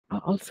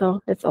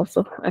Also, it's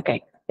also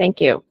okay. Thank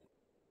you.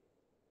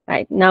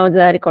 Right now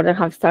the recording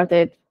have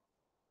started.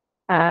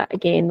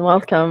 Again,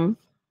 welcome.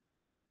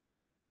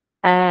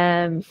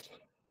 All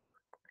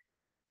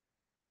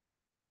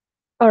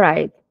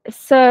right.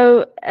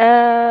 So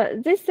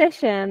this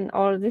session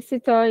or this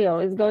tutorial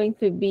is going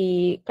to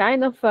be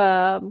kind of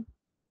a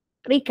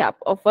recap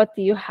of what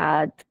you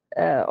had,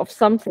 of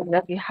something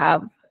that you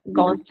have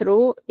gone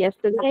through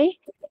yesterday.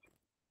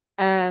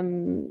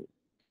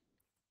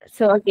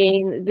 So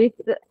again, this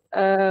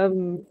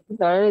tutorial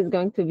is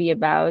going to be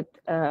about.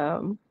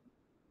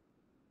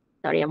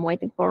 Sorry, I'm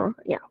waiting for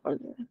for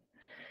the,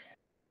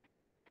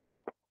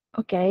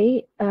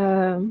 okay.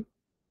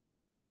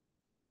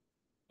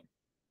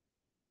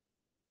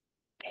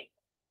 Okay,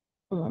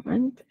 a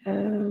moment.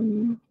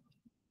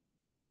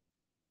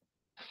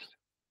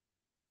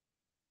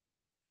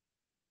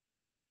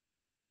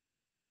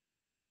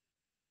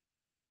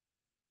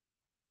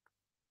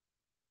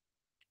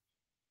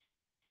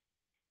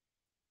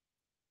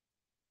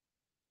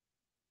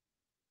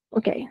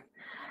 Okay,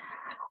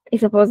 I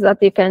suppose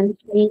that you can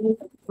see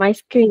my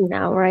screen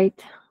now, right?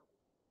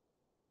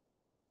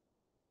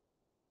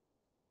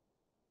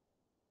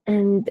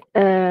 And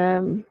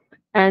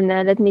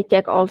let me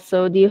check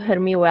also. Do you hear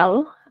me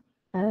well?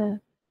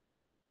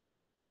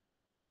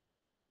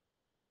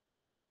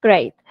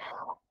 Great.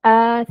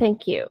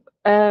 Thank you.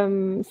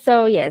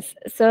 So yes,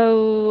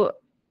 so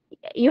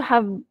you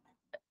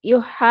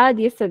had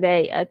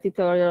yesterday a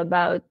tutorial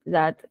about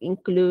that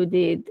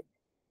included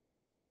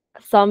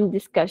some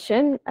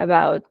discussion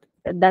about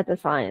data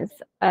science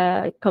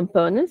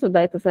components of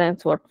data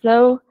science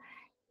workflow,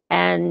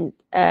 and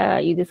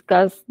you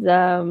discussed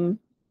the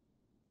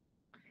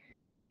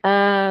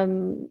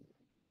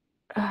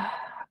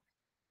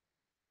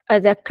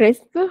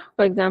CRISP,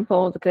 for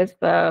example, the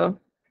CRISP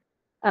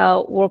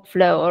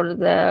workflow or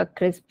the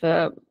CRISP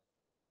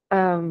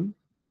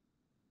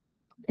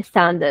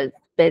standards,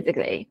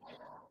 basically.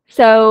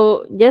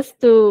 So just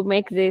to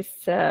make this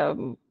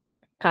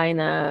kind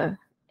of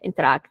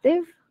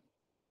interactive,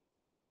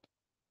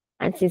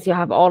 and since you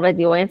have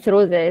already went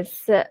through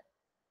this,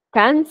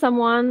 can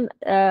someone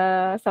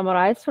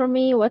summarize for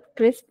me what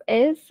CRISP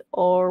is,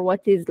 or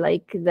what is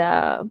like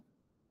the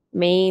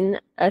main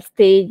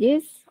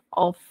stages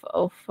of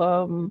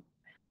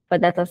a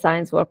data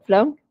science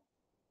workflow?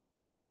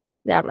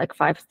 There are like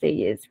 5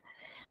 stages,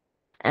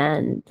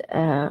 and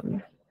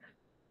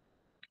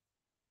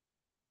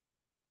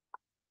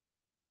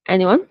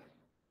anyone?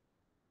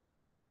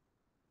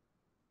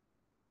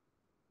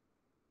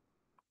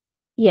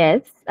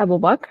 Yes, Abu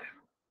Bakr,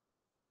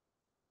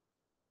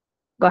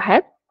 go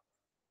ahead.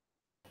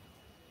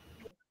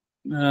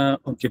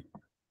 Okay.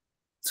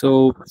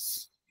 So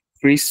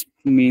CRISP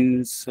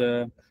means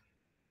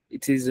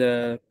it is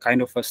a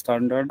kind of a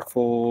standard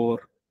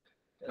for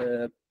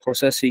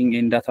processing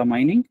in data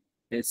mining.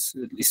 It's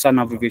an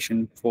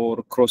abbreviation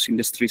for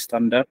cross-industry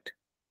standard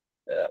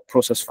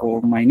process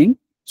for mining.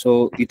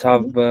 So it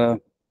have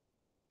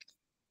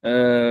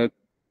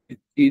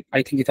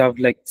I think it have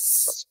like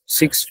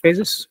 6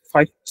 phases,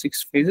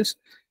 6 phases.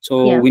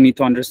 So we need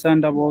to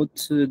understand about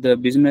the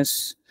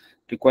business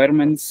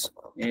requirements.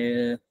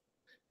 We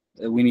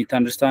need to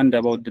understand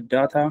about the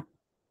data,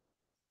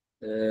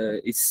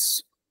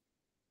 its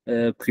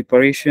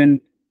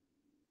preparation,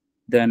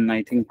 then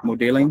I think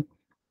modeling.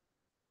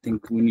 I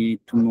think we need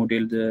to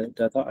model the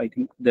data, I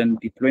think, then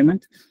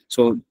deployment.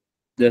 So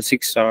the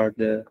 6 are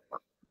the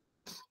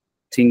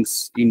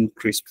things in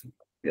CRISP.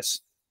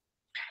 Yes.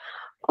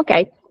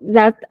 Okay,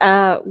 that's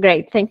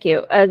great. Thank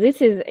you.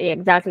 This is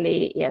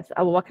exactly, yes,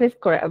 Abu Bakr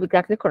is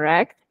exactly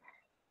correct.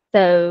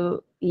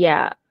 So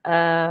yeah,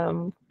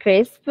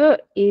 CRISP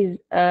is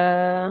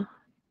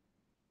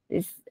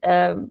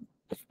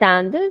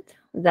standard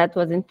that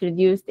was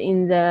introduced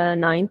in the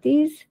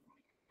 90s.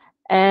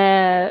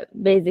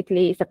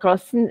 Basically, it's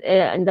across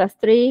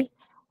industry,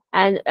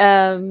 and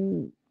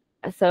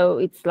so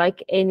it's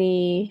like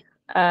any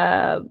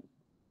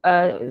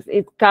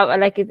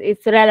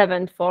it's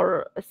relevant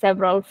for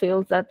several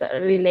fields that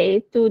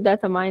relate to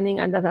data mining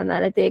and data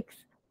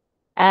analytics.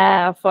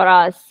 For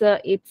us,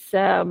 it's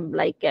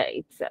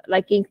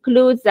like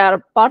includes our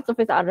parts of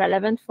it are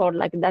relevant for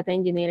like data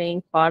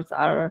engineering, parts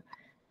are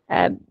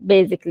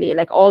basically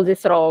like all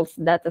these roles,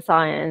 data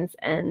science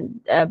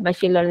and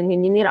machine learning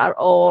engineer are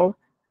all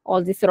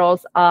these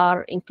roles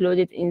are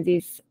included in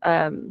these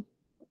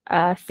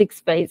 6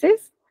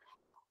 phases.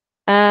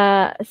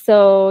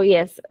 So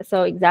yes,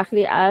 so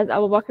exactly as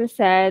Abu Bakr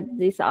said,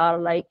 these are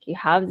like you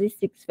have these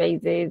 6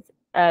 phases: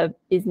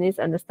 business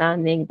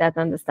understanding,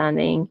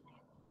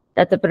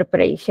 data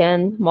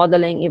preparation,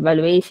 modeling,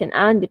 evaluation,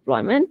 and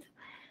deployment.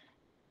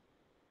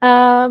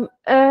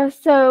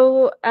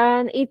 So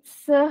and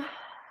it's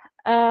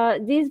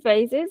these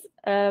phases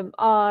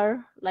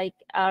are like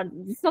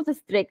it's not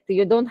strict.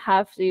 You don't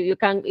have to. You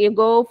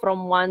go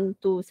from 1,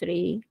 2,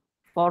 3,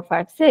 4,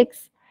 5,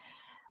 6,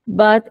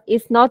 but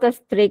it's not a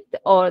strict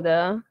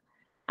order,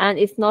 and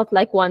it's not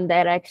like one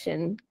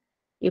direction.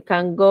 You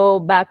can go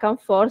back and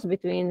forth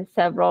between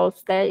several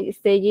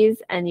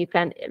stages, and you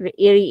can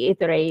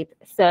reiterate.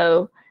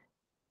 So,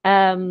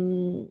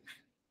 um,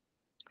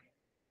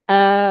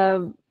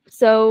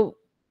 so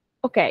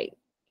okay,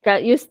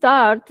 you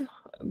start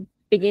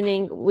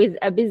beginning with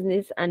a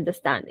business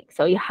understanding.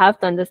 So you have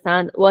to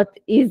understand what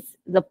is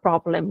the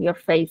problem you're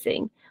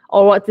facing,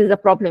 or what is the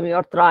problem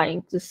you're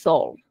trying to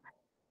solve.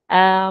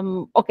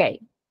 Okay,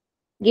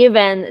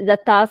 given the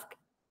task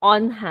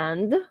on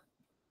hand,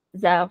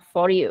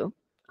 for you,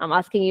 I'm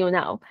asking you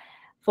now,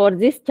 for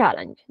this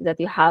challenge that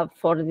you have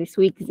for this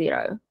week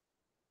 0,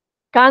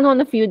 can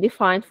one of you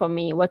define for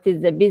me what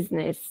is the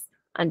business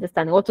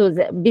understanding? What was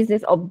the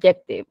business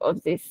objective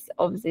of this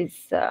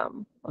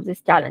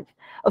challenge?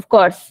 Of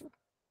course,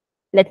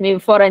 let me,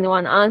 before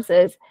anyone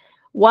answers,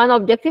 one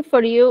objective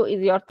for you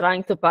is you're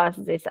trying to pass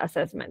this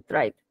assessment,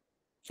 right?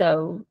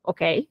 So,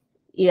 okay,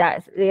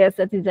 yes,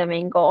 that is the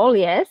main goal,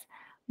 yes.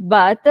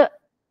 But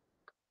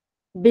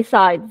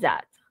besides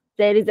that,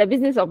 there is a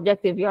business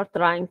objective you're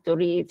trying to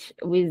reach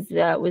with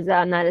the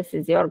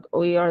analysis you're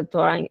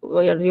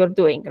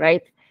doing,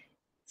 right?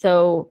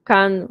 So,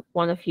 can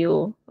one of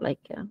you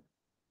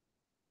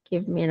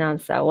give me an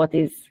answer? What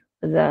is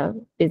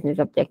the business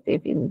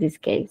objective in this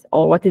case,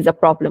 or what is the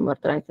problem we're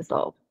trying to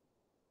solve?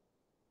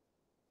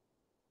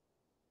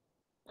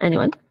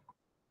 Anyone?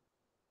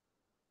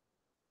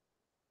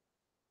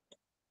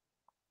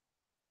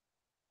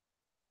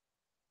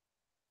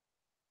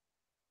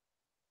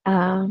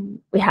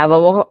 We have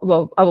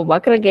Abu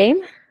Bakr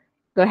again.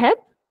 Go ahead.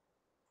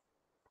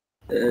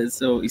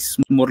 So it's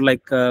more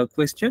like a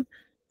question.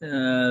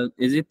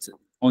 Is it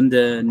on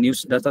the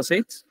news data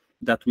set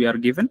that we are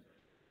given?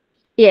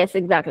 Yes,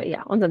 exactly.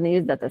 Yeah, on the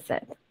news data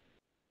set.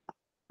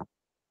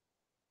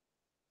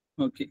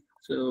 Okay,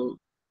 so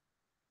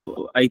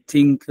I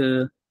think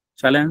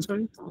shall I answer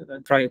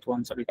it? Try it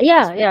once.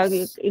 Yeah,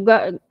 you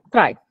go,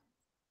 try.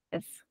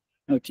 Yes.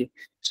 Okay,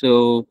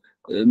 so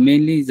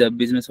mainly the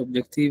business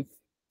objective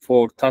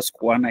for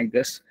task 1, I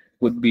guess,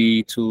 would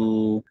be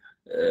to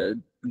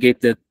get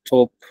the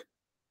top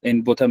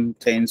and bottom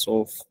tens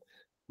of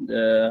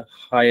the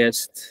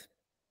highest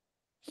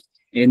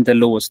and the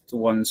lowest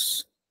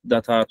ones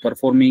that are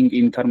performing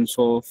in terms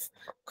of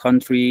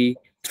country,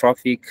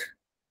 traffic,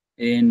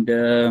 and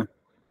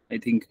I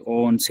think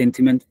on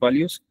sentiment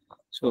values.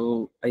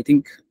 So I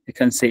think I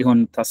can say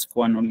on task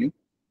 1 only,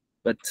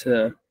 but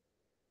I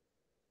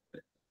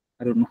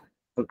don't know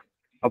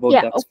about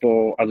Yeah. that Okay.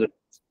 for other.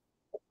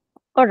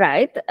 All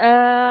right.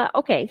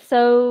 Okay.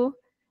 So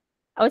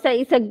I would say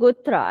it's a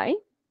good try.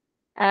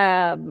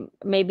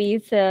 Maybe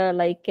it's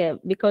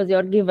because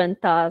you're given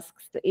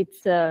tasks,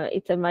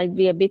 it might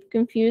be a bit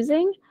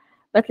confusing.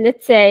 But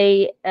let's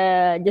say,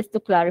 just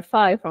to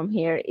clarify from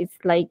here, it's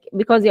like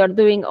because you're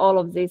doing all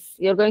of this,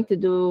 you're going to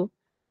do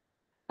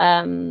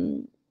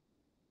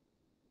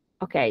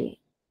okay.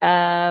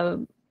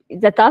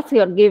 The tasks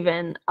you're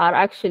given are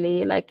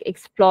actually like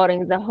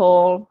exploring the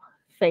whole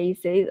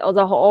phases, or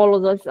all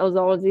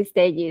of these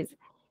stages.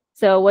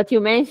 So what you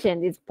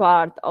mentioned is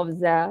part of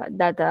the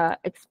data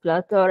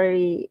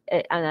exploratory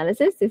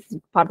analysis. This is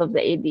part of the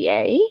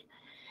ADA.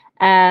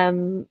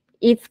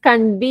 It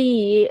can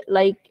be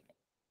like,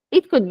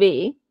 it could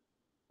be,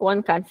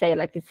 one can say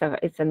like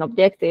it's an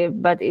objective,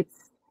 but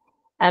it's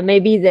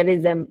maybe there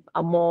is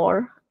a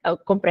more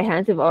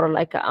comprehensive, or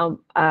like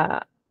a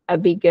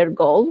bigger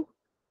goal.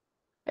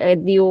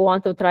 Do you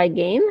want to try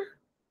again,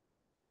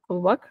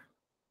 Abubak?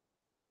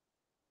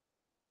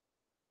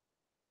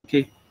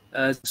 Okay,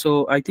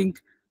 so I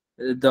think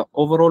the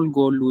overall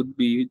goal would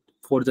be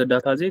for the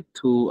dataset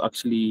to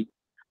actually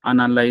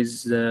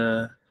analyze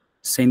the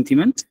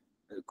sentiment.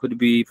 Could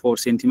be for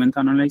sentiment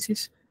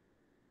analysis,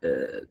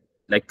 to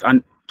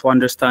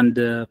understand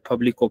the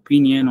public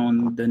opinion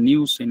on the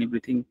news and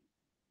everything.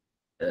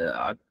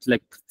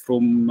 Like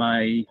from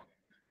my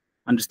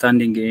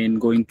understanding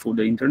and going through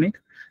the internet,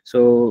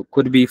 so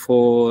could be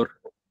for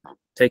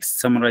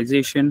text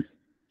summarization,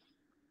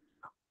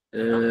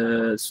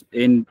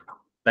 in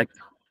like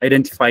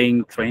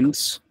identifying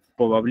trends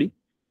probably.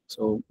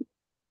 So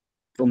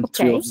from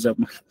 3 Okay. of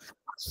them.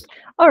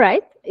 All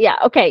right. Yeah.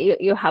 Okay.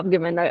 You have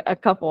given a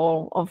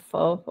couple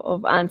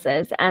of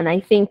answers, and I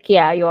think,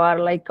 yeah, you are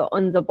like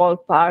on the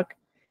ballpark.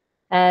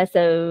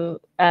 So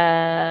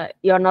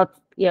you're not.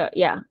 Yeah.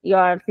 You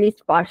are at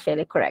least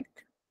partially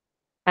correct.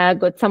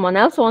 Good. Someone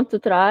else want to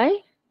try?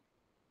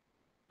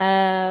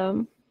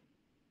 Um,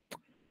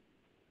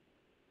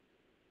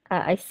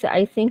 I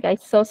think I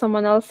saw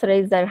someone else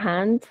raise their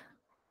hand.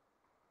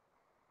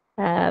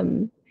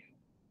 Okay.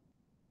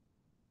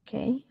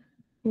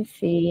 Let me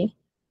see.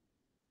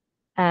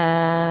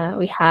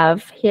 We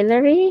have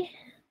Hillary.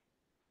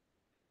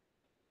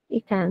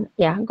 You can,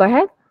 yeah, go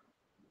ahead.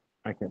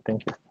 Okay,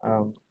 thank you.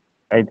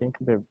 I think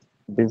the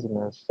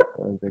business,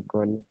 the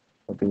goal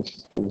of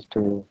this is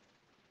to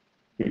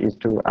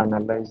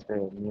analyze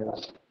the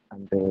news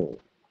and the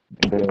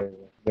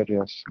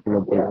various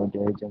global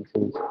media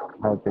agencies,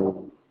 how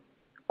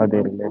they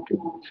relate to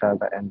each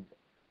other, and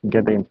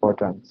get the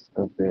importance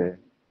of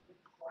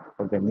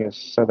the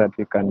news, so that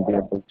we can be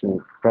able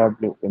to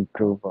probably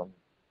improve on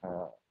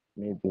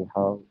maybe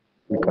how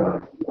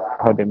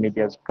the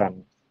medias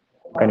can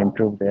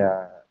improve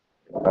uh,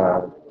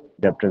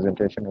 their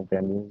presentation of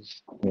their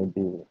news.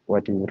 Maybe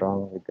what is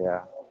wrong with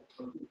their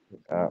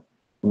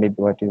maybe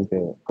what is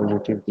the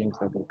positive things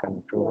that they can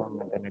improve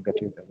on, and the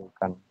negative that they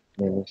can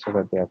maybe, so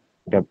that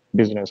their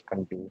business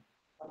can be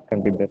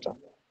better.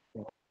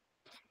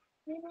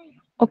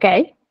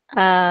 Okay.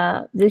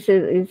 This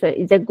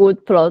is a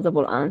good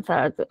plausible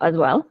answer as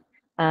well.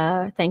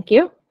 Thank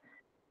you.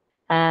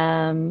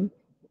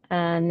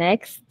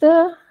 Next,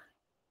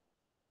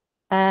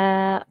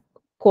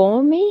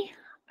 Komi.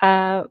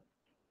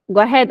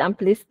 Go ahead and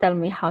please tell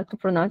me how to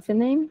pronounce your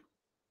name.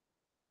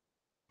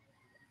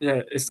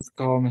 Yeah, it's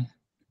Komi.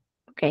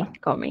 Okay,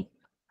 Komi.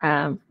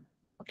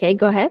 Okay,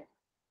 go ahead.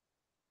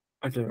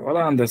 Okay, what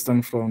I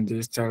understand from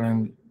this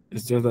challenge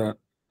is just that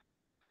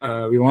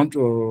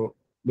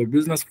the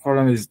business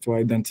problem is to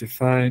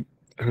identify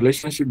a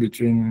relationship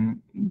between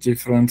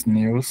different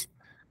news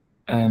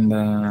and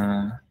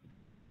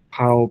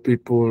how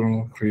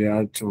people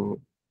react to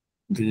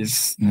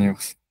this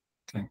news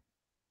thing.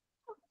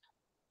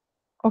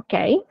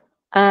 Okay.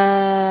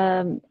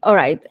 All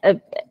right.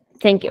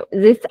 Thank you.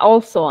 This is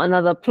also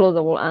another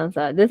plausible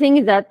answer. The thing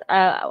is that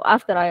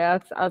after I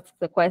asked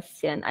the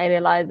question, I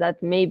realized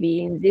that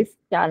maybe in this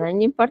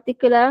challenge in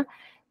particular,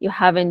 you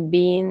haven't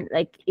been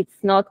like,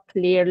 it's not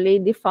clearly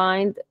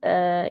defined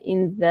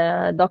in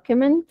the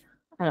document.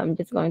 And I'm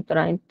just going to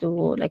try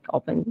to like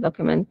open the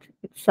document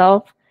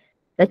itself,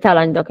 the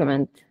challenge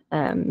document.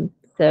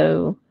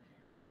 So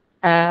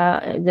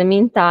in the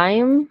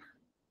meantime,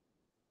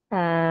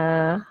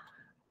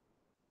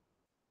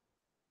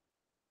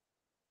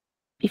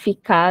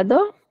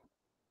 Bificado.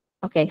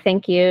 Okay,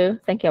 thank you.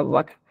 Thank you,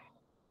 Abubakar.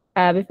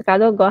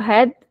 Bificado, go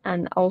ahead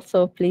and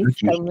also please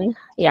tell me.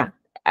 Yeah.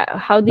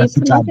 How do you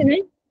pronounce your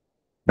name?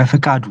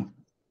 Beficado.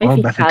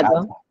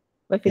 Bificado.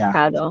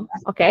 Bificado.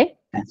 Okay.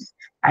 Yes.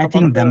 I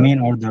think the main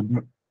or the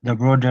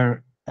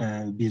broader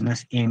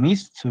business aim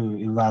is to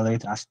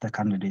evaluate us the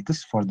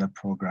candidates for the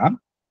program.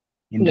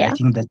 And I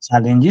think the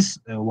challenge is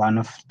one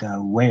of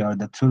the way or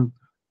the tool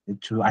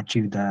to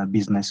achieve the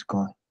business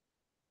goal.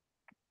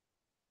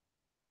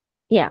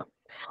 Yeah.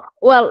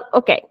 Well,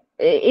 okay.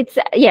 It's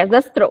yes,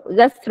 that's true.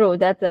 That's true.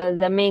 That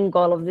the main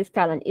goal of this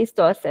challenge is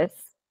to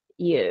assess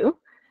you.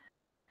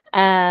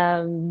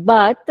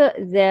 But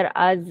there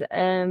is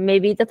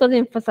maybe that was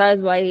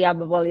emphasized by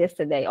Yababal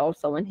yesterday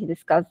also when he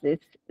discussed this,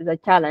 the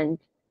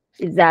challenge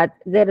is that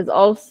there is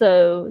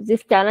also,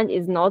 this challenge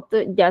is not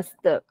just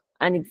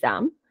an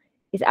exam,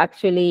 it's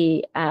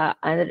actually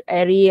a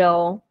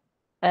real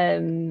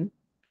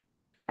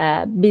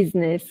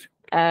business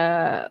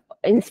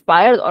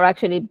inspired, or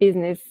actually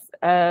business,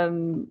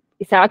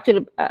 it's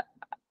actually a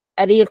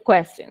real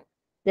question.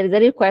 There is a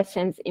real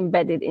questions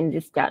embedded in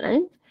this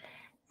challenge.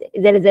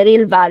 There is a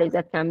real value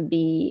that can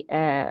be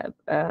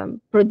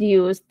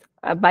produced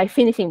by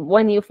finishing.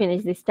 When you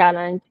finish this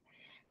challenge,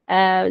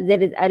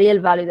 there is a real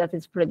value that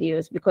is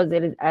produced because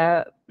there is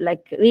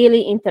like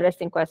really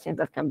interesting questions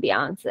that can be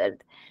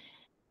answered.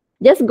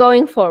 Just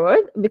going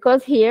forward,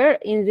 because here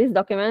in this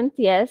document,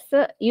 yes,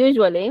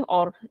 usually,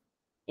 or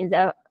in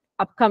the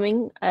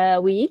upcoming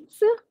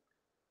weeks,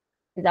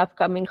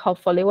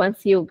 hopefully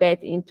once you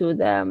get into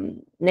the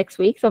next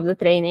weeks of the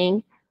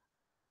training,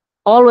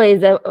 always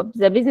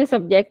the business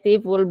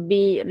objective will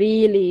be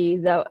really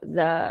the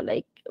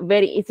like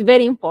it's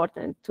very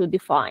important to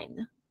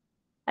define.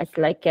 It's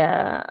like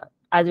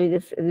as we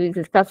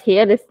discussed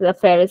here, this is the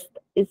first.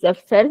 It's the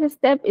first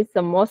step. It's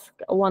the most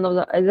one of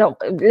the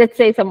let's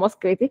say it's the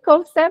most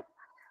critical step,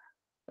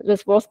 the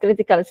most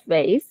critical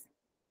space,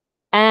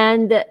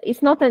 and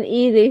it's not an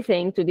easy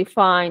thing to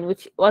define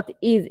what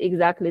is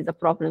exactly the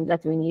problem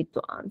that we need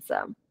to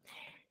answer.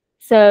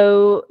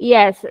 So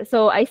yes,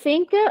 so I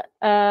think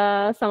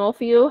some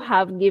of you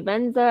have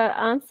given the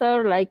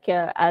answer like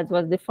as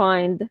was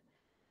defined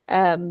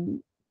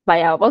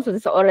by our, also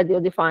it's already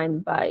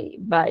defined by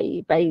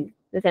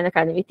the 10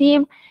 Academy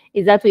team,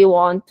 is that we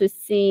want to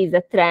see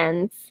the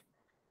trends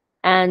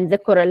and the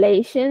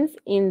correlations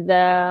in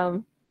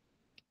the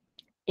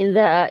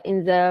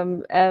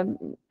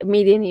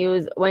media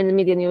news, when the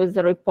media news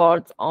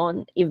reports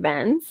on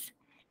events,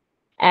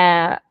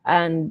 so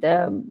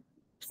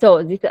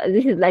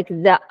this is like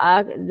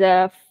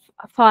the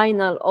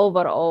final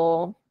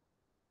overall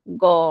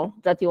goal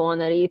that you want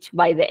to reach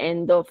by the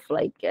end of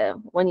like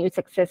when you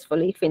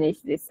successfully finish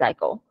this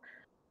cycle,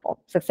 or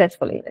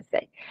successfully, let's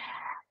say.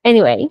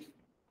 Anyway,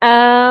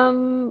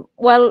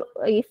 well,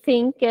 I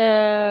think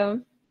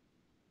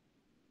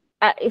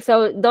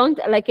so don't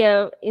like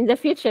in the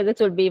future that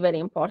will be very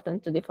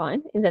important to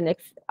define in the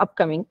next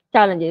upcoming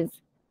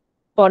challenges.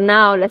 For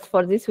now, let's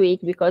for this week,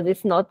 because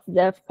it's not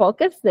the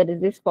focus. There is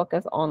this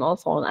focus on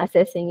also on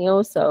assessing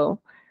you, so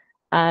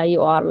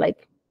you are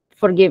like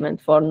forgiven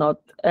for not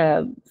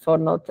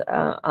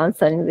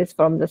answering this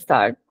from the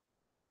start.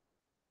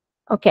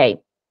 Okay.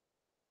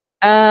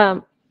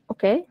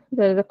 Okay,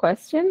 there is a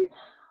question.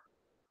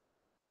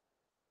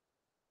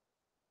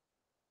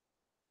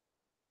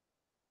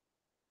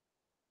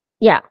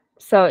 Yeah,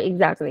 so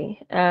exactly.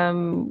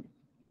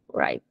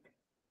 Right.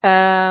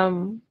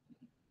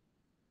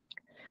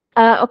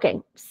 Okay,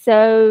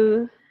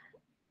 so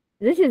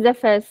this is the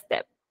first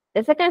step.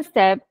 The second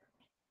step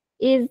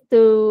is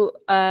to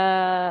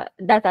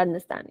data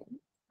understanding.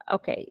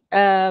 Okay,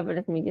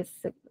 let me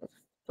just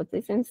put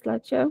this in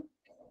slideshow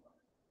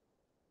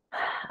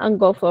and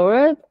go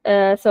forward.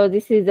 So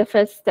this is the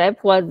first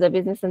step, was the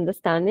business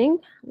understanding.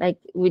 Like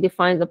we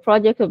define the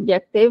project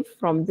objective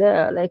from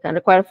the and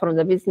require from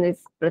the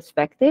business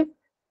perspective.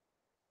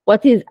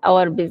 What is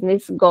our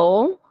business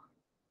goal?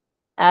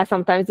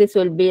 Sometimes this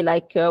will be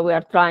like we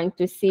are trying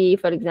to see,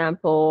 for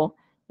example,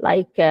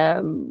 like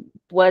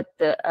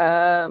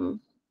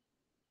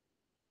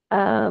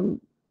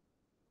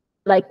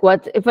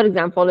what, if, for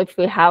example, if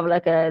we have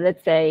like a,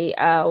 let's say,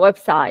 a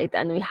website,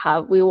 and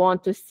we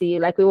want to see,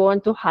 like we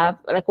want to have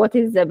like what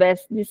is the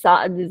best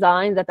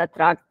design that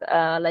attract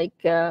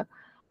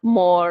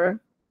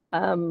more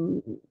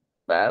um,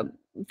 uh,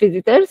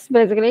 visitors,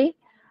 basically,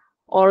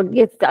 or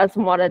gets us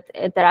more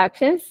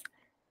interactions.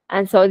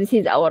 And so this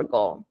is our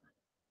goal.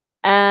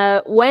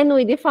 When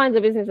we define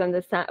the business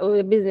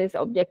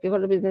objective or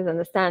the business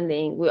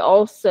understanding, we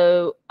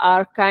also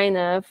are kind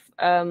of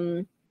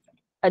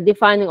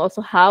defining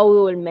also how we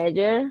will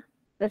measure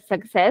the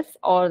success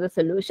or the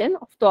solution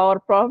to our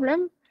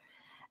problem.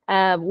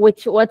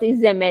 What is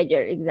the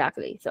measure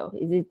exactly? So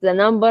is it the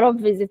number of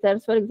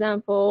visitors, for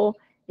example?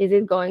 Is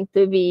it going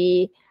to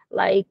be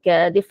like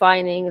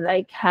defining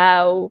like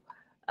how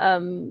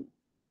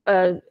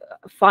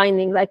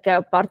finding like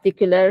a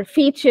particular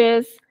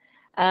features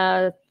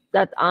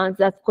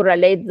that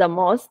correlate the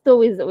most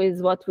with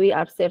what we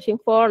are searching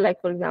for? Like,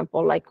 for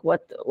example, like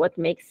what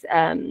makes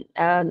a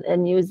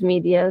news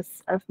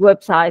media's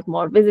website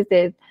more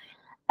visited.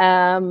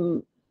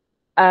 Okay.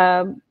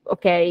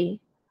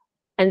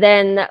 And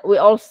then we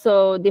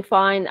also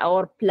define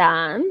our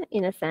plan,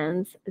 in a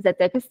sense, the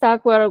tech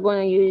stack we're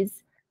going to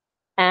use.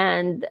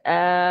 And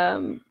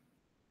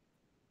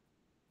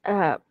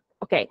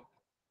okay,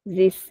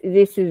 this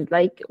is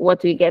like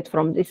what we get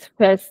from this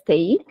first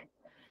stage.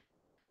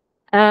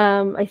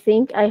 I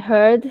think I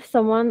heard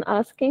someone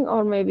asking,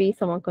 or maybe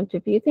someone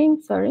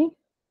contributing. Sorry.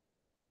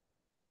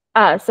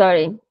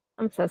 Sorry.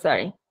 I'm so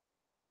sorry.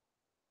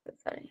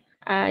 Sorry.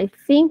 I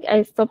think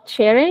I stopped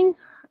sharing,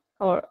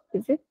 or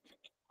is it?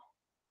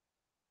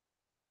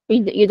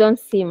 You don't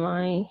see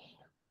my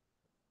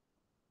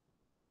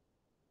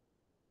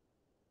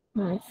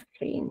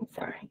screen.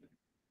 Sorry.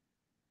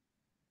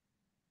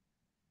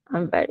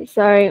 I'm very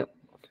sorry.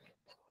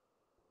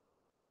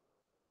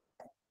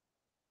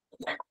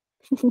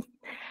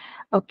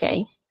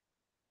 Okay.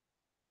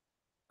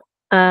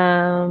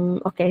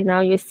 Okay,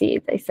 now you see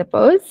it, I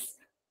suppose.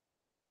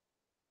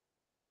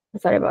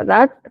 Sorry about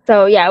that.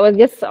 So yeah, I was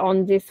just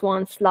on this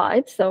one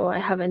slide, so I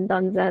haven't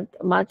done that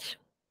much.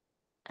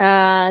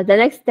 The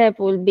next step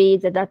will be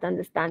the data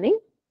understanding.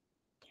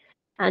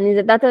 And in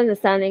the data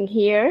understanding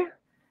here,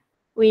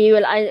 we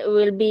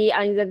will be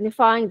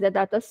identifying the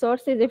data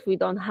sources. If we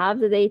don't have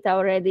the data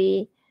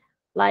already,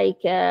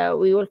 like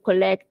we will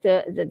collect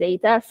the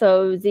data.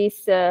 So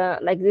this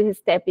this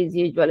step is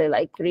usually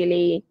like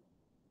really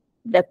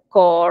the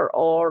core,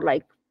 or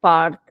like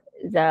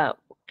the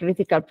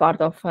critical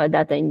part of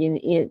data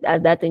engineer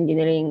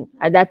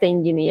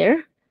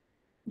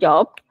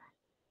job.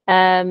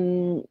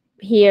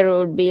 Here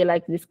would be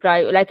like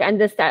describe, like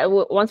understand.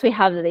 Once we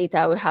have the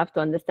data, we have to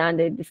understand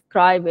it,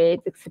 describe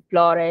it,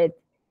 explore it,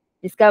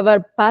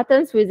 discover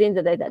patterns within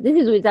the data. This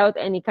is without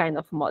any kind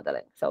of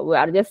modeling. So we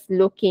are just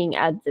looking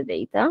at the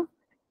data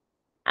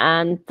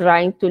and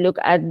trying to look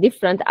at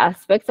different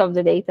aspects of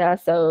the data.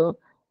 So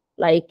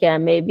like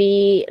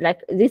maybe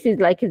like this is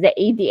like the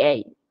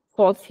ADA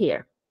falls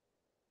here.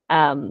 We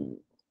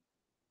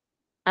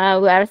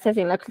are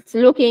assessing, like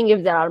looking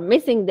if there are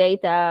missing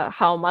data,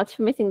 how much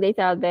missing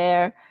data are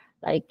there,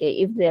 like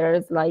if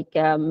there's like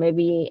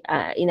maybe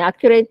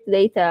inaccurate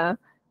data,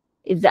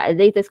 if the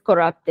data is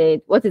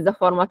corrupted, what is the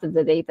format of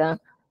the data.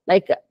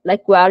 Like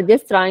we are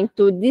just trying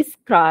to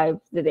describe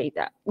the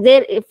data.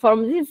 There,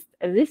 from this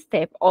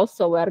step,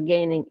 also we are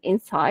gaining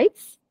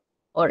insights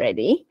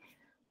already.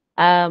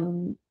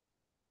 So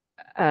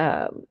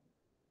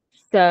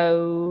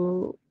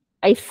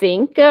I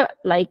think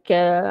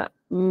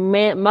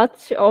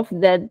much of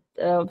the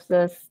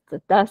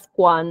task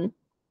one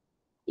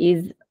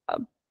is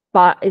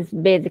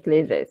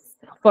basically this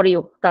for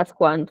you. Task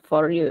one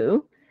for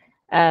you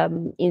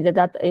in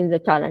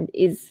the challenge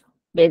is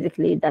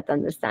basically that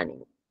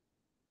understanding.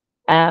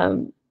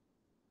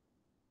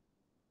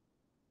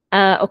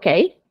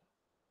 Okay.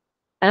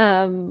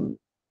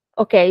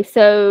 Okay,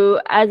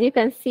 so as you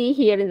can see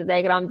here in the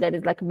diagram, there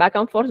is like back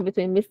and forth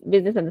between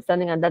business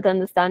understanding and data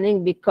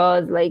understanding,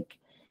 because like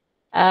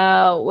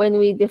when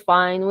we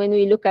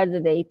look at the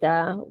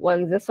data,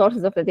 well, the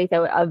sources of the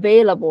data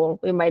available,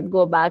 we might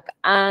go back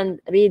and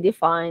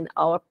redefine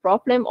our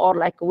problem, or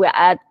like we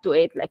add to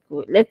it, like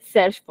let's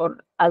search for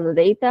other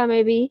data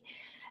maybe.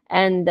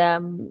 And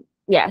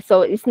yeah,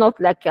 so it's not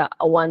like a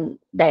one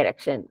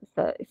direction.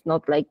 So it's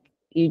not like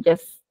you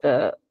just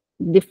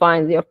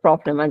defines your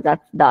problem and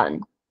that's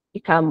done.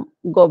 You can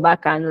go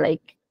back and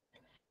like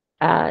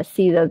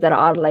see that there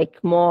are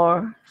like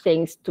more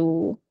things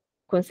to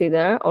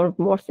consider or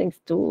more things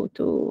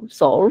to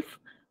solve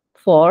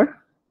for.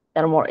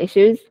 There are more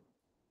issues.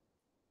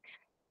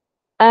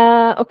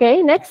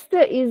 Okay, next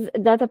is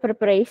data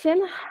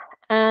preparation.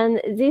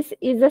 And this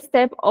is a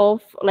step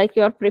of like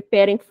you're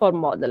preparing for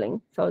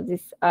modeling. So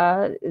these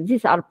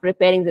are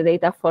preparing the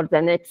data for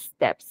the next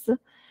steps.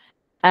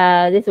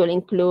 This will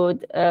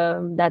include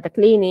data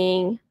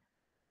cleaning,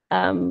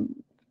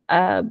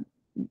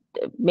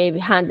 maybe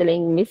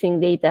handling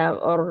missing data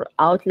or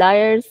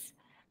outliers.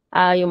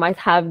 You might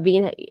have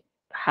been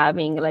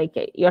having like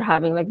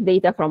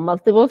data from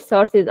multiple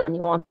sources and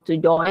you want to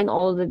join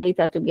all the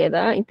data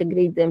together,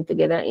 integrate them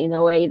together in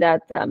a way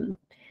that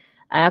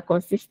are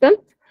consistent.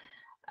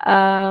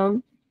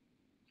 And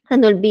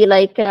will be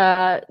like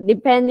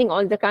depending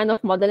on the kind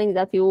of modeling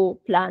that you're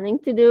planning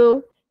to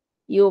do,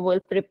 you will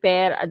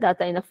prepare a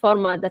data in a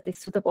format that is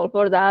suitable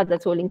for that.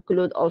 That will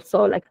include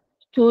also like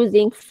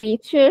choosing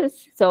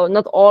features. So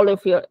not all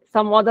of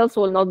some models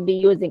will not be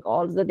using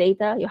all the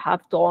data. You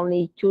have to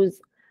only choose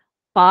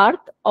part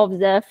of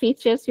the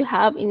features you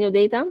have in your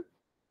data.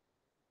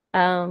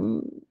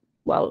 And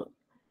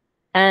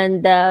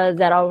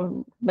there are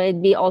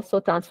maybe also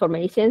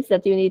transformations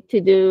that you need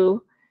to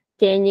do,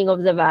 changing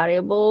of the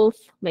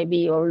variables. Maybe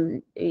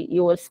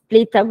you will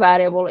split a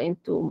variable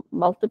into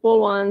multiple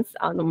ones,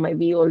 and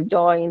maybe you will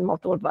join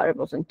multiple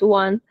variables into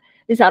one.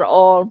 These are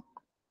all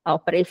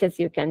operations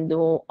you can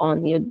do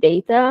on your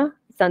data,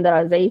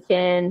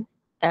 standardization,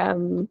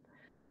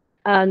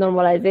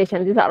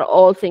 normalization. These are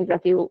all things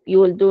that you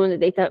will do in the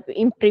data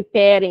in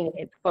preparing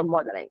it for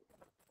modeling.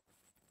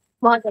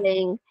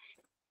 Modeling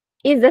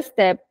is a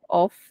step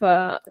of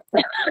sorry.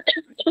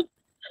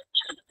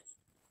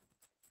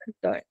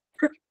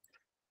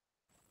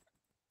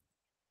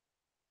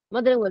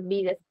 Modeling would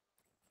be the,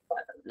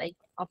 like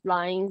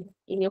applying,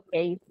 in your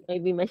case,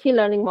 maybe machine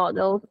learning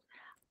models,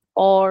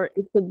 or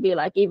it could be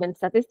like even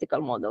statistical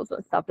models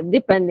or stuff,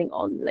 depending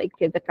on like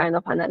the kind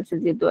of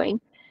analysis you're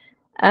doing.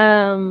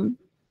 Because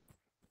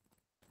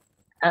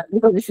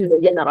this is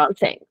a general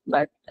thing,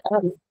 but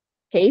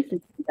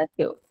cases that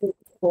you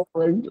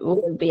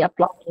will be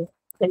applying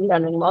machine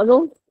learning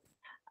models.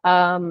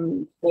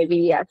 Maybe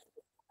yes,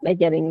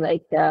 measuring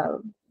like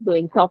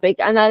doing topic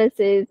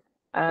analysis,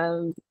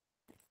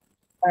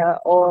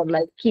 or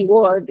like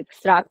keyword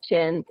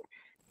extraction,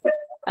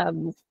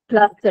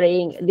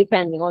 clustering,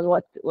 depending on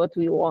what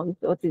we want,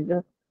 what is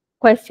the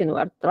question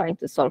we're trying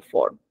to solve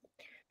for.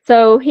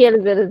 So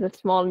here there is a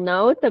small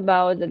note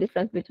about the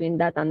difference between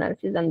data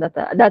analysis and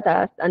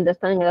data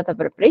understanding and data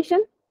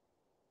preparation.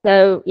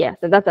 So yes,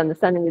 the data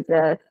understanding is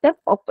a step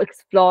of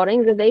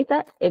exploring the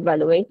data,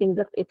 evaluating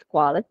its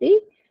quality,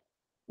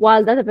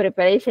 while data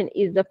preparation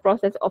is the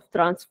process of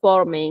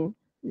transforming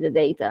the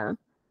data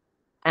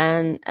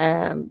and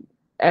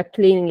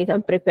cleaning it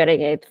and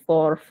preparing it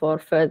for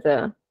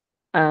further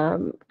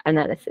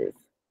analysis.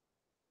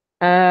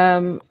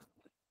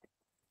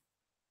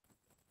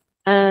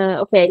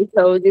 Okay,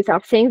 so these are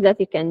things that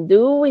you can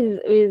do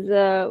with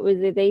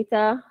the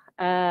data,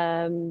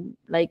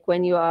 like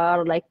when you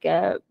are like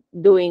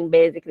doing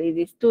basically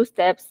these two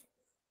steps,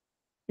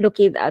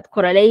 looking at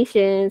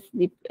correlations,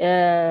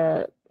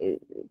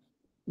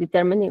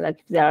 determining like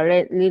if there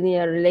are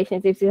linear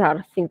relationships. These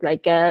are things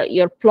like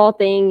you're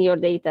plotting your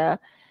data,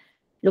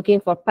 looking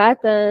for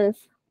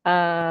patterns,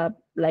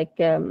 like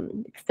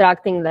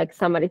extracting like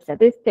summary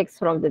statistics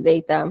from the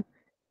data,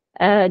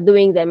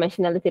 doing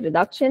dimensionality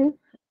reduction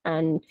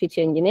and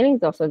feature engineering.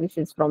 Also, this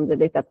is from the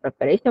data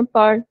preparation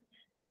part.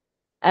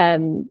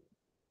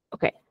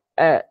 Okay,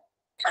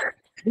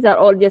 these are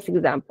all just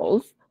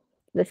examples,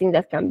 the things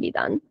that can be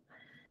done.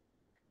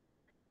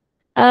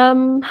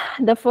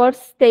 The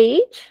fourth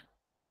stage,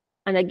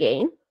 and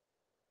again,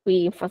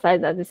 we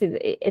emphasize that this is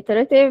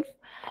iterative,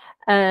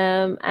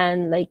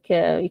 and like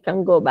you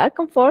can go back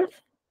and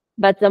forth.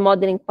 But the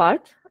modeling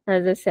part,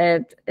 as I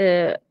said,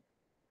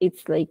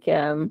 it's like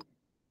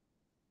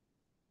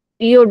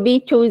you'll be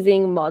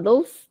choosing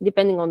models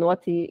depending on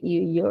what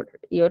your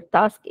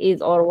task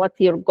is or what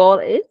your goal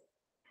is.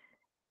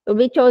 You'll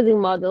be choosing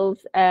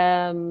models,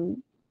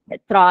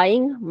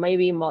 trying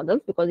maybe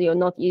models because you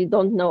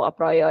don't know a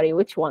priori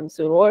which ones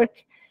will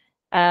work.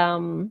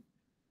 And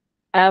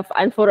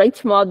for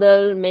each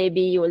model,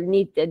 maybe you will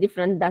need a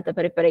different data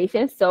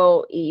preparation.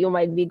 So you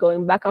might be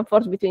going back and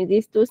forth between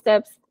these two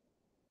steps.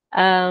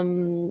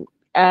 When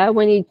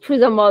you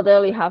choose a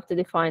model, you have to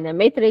define a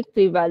metric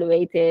to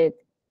evaluate it,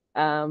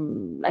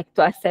 like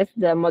to assess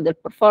the model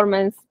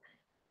performance.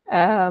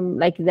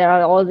 Like there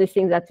are all these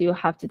things that you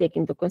have to take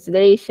into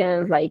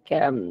consideration. Like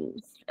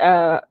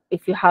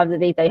if you have the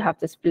data, you have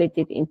to split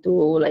it into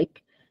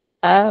like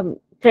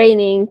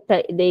training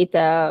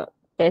data,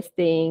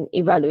 testing,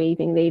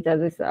 evaluating data.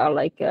 These are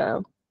like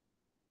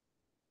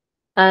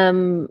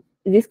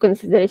this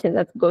consideration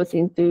that goes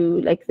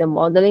into like the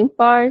modeling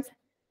part.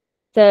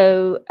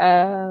 So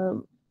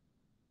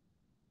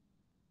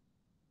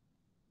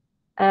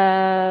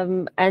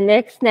And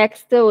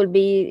next will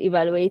be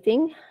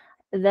evaluating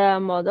the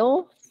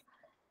model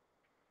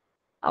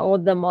or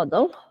the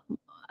model.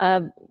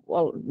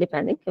 Well,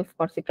 depending, of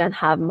course, you can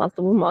have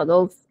multiple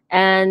models,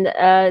 and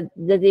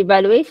the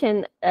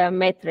evaluation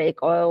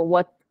metric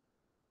or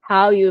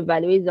how you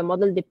evaluate the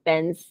model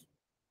depends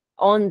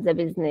on the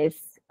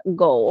business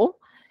goal.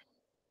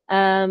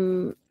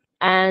 And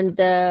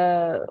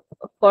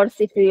of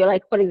course, if you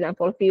like, for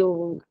example, if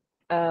you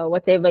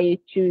whatever you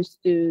choose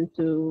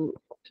to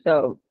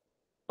so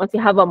once you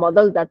have a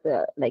model that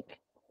like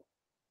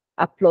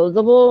a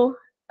plausible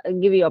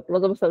give you a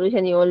plausible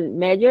solution, you will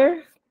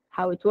measure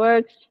how it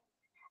works.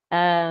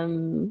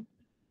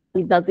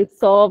 Does it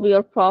solve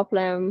your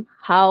problem?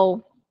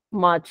 How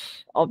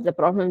much of the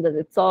problem does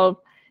it solve?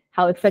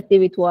 How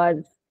effective it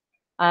was?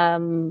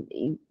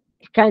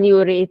 Can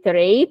you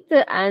reiterate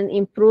and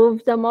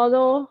improve the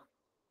model,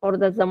 or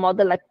does the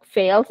model like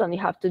fails and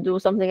you have to do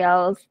something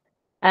else?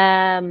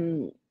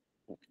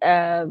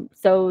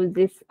 So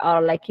these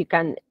are like you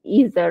can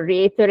either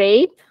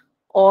reiterate,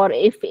 or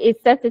if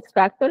it's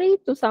satisfactory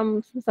to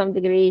some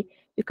degree,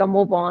 you can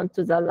move on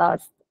to the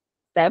last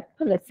step,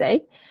 let's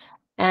say,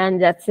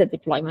 and that's the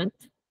deployment.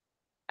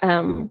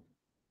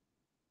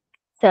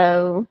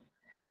 So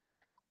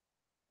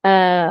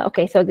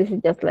okay, so this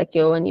is just like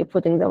when you're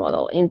putting the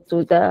model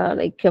into the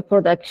like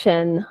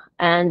production,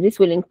 and this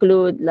will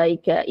include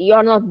like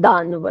you're not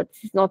done, but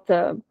it's not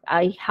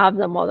I have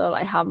the model,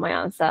 I have my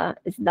answer,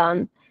 it's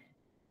done.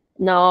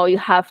 No, you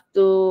have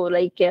to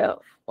like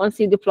once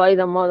you deploy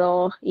the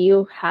model,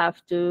 you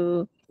have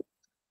to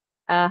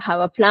have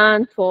a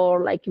plan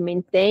for like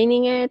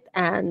maintaining it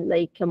and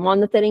like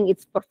monitoring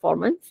its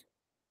performance.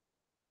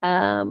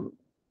 So,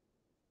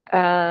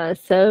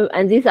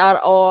 and these are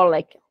all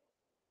like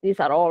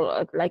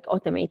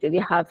automated.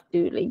 You have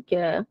to like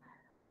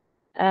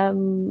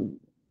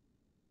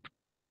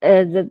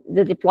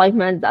the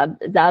deployment, the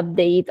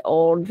update,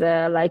 or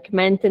the like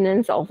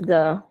maintenance of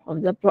the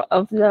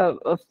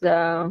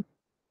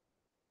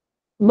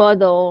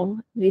model.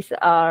 These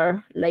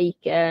are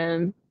like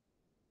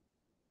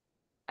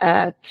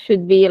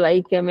should be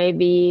like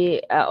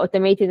maybe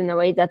automated in a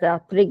way that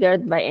are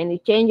triggered by any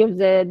change of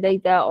the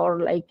data, or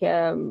like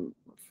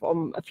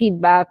from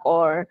feedback,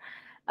 or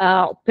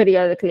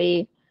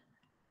periodically,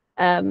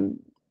 and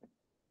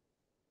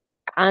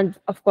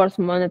of course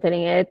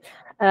monitoring it.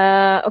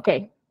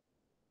 Okay,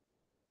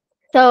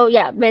 so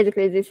yeah,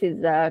 basically this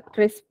is a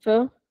crisp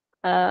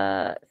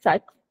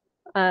site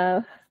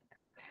as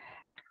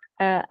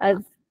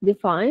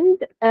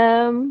defined.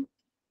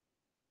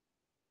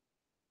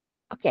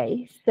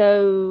 Okay,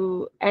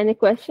 so any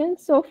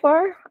questions so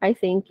far? I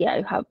think, yeah,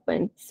 you have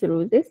went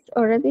through this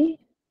already.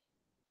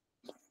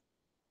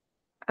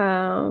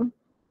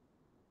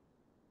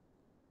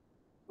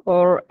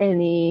 Or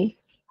any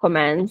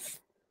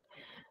comments?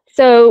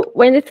 So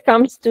when it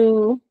comes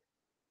to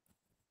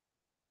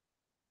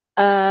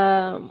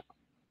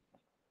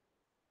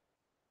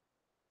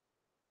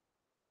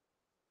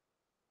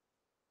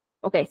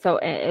okay, so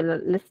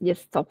let's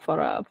just stop for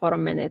a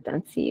minute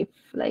and see if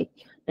like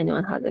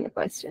anyone has any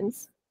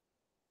questions.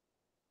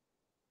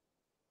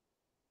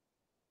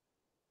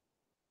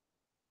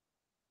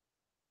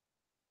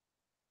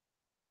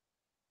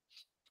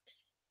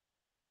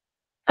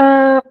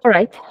 All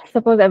right,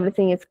 suppose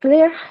everything is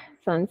clear,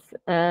 since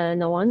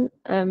no one.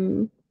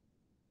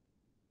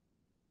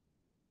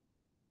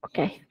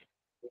 Okay.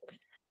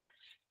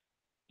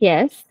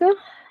 Yes,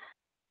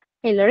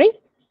 Hillary.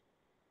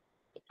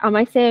 Am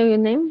I saying your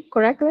name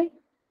correctly?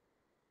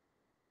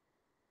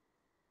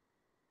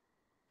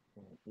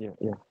 Yeah.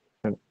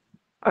 All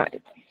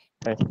right.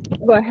 Hi.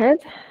 Go ahead.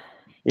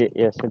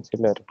 Yes, it's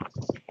Hilary.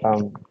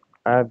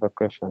 I have a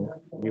question.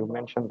 You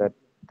mentioned that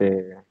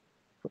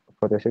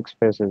for the 6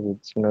 phases,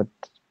 it's not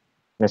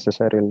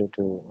necessarily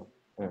to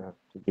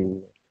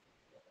be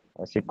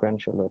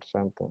sequential or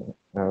something.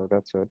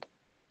 That's it.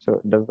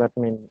 So does that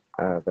mean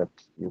that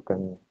you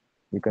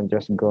can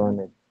just go on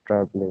it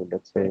probably,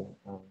 let's say,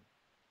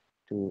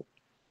 to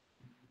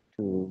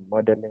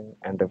modeling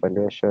and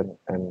evaluation,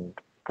 and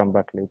come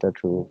back later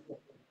to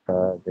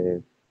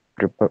the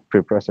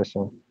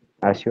pre-processing?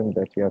 I assume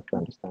that you have to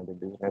understand the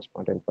business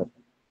model, but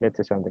let's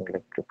say something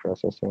like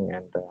pre-processing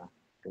and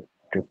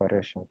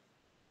preparation.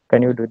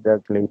 Can you do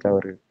that later,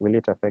 or will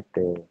it affect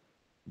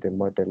the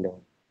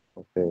modeling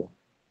of the?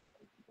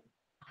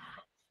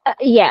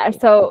 Yeah,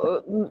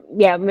 so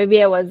yeah,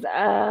 maybe I was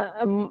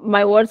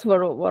my words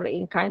were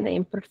in kind of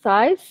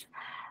imprecise.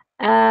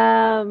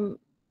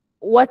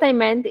 What I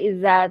meant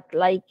is that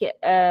like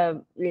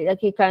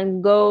you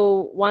can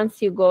go,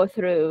 once you go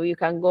through, you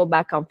can go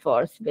back and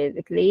forth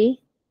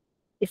basically.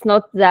 It's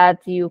not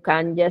that you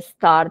can just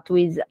start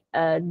with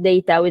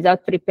data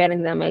without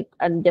preparing them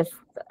and just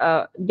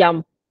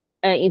jump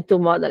into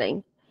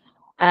modeling.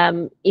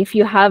 If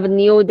you have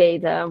new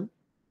data,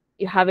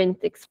 you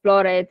haven't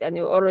explored it, and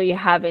you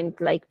haven't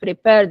like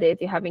prepared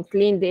it, you haven't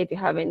cleaned it, you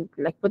haven't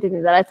like put it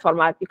in the right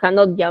format, you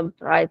cannot jump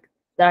right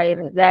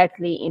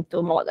directly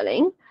into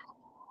modeling.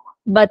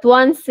 But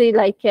once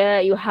like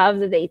you have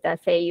the data,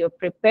 say you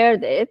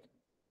prepared it,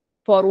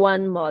 for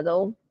one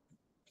model.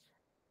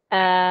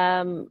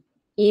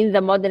 In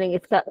the modeling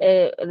itself,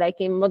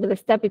 like in model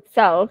step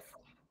itself,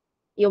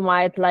 you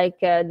might like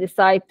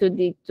decide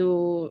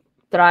to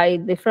try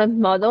different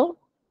model,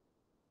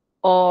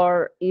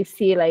 or you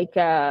see like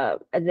there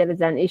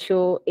is an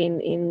issue in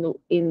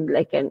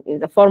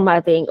the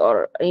formatting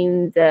or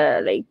in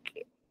the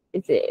like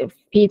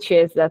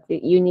features that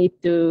you need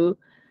to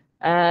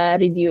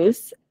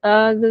reduce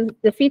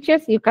the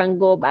features. You can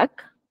go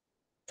back,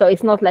 so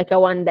it's not like a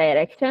one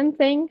direction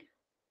thing.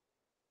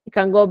 You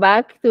can go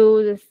back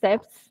to the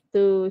steps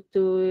to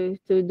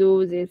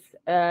do this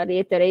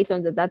reiterate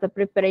on the data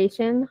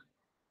preparation.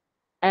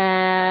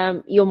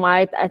 You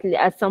might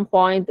at some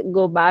point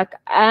go back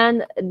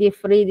and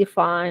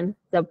redefine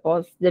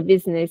the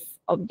business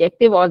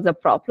objective or the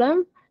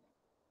problem,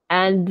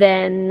 and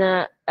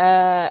then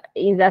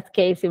in that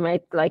case you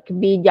might like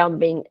be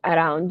jumping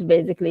around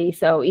basically.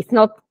 So it's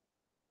not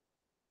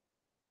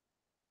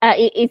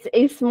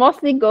it's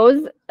mostly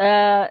goes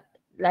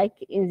like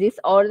in this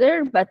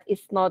order, but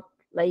it's not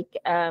like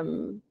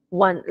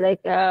one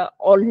like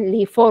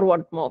only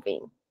forward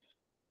moving.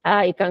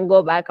 You can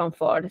go back and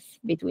forth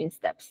between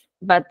steps,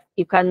 but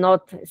you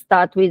cannot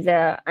start with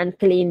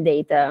unclean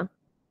data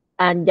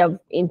and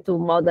jump into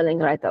modeling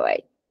right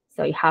away.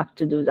 So you have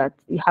to do that.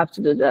 You have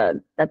to do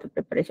the data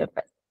preparation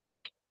first.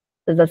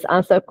 Does this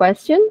answer the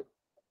question?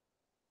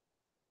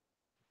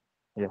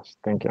 Yes,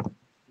 thank you.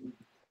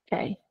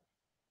 Okay.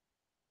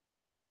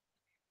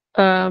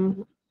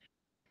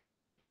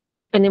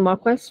 Any more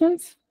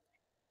questions?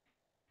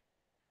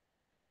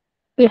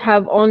 We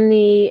have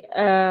only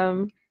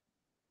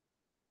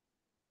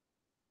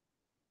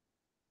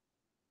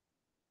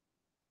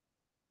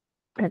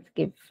let's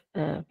give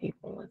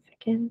people 1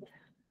 second.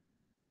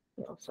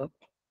 Also,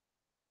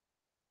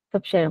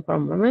 stop sharing for a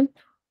moment.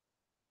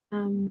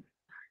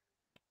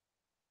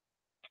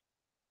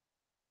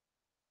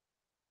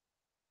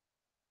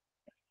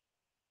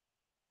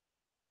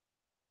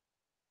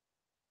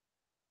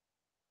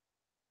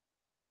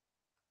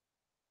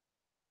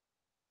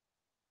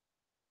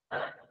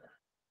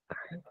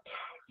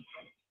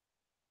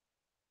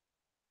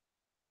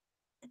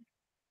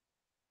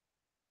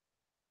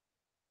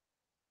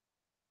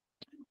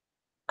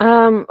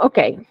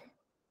 Okay.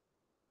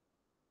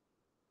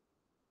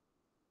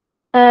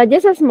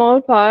 Just a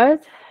small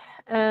part.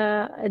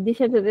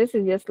 Addition to this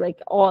is just like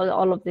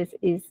all of this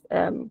is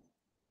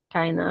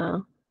kind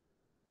of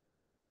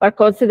we're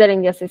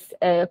considering just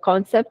as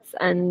concepts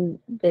and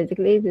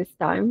basically this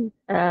time.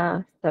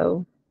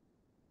 So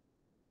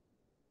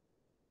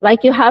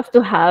like you have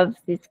to have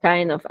this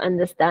kind of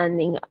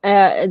understanding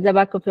at the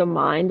back of your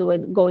mind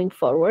when going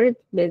forward,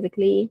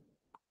 basically.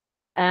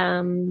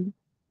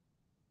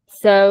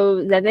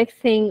 So the next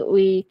thing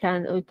we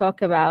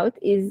talk about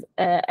is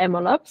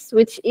MLOps,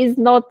 which is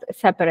not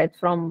separate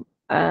from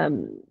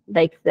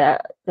like the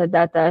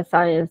data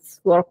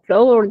science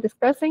workflow we're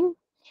discussing.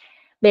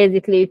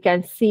 Basically, you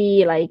can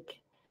see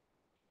like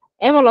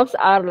MLOps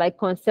are like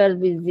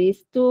concerned with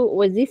these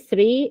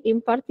three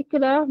in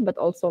particular, but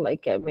also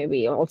like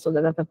maybe also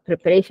the data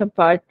preparation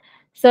part.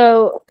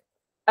 So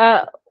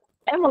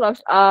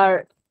MLOps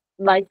are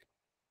like,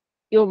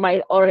 you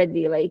might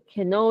already like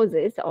know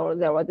this, or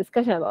there was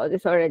discussion about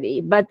this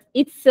already, but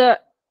it's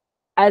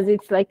as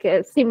it's like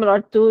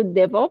similar to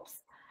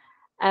DevOps,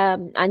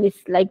 and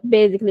it's like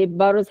basically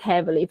borrows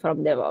heavily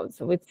from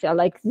DevOps, which are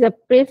like the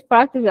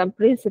practice and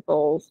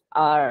principles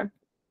are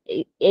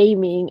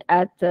aiming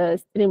at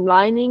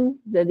streamlining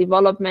the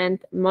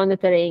development,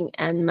 monitoring,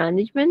 and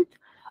management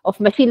of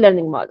machine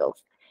learning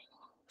models.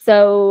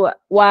 So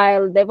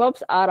while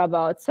DevOps are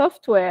about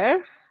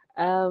software,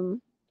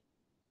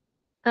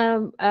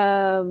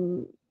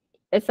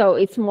 so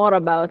it's more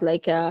about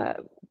like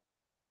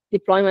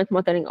deployment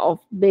monitoring of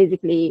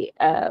basically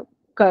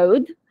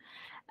code.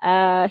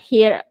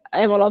 Here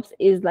MLOps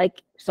is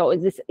like, so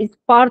this is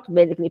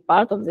basically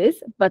part of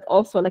this, but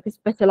also like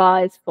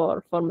specialized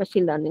for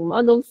machine learning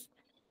models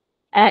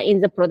in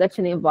the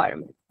production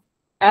environment.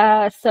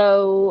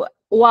 So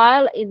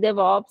while in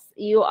DevOps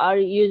you are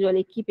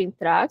usually keeping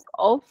track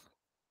of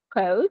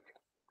code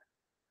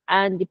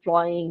and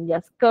deploying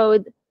just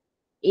code,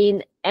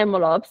 in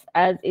MLOps,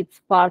 as it's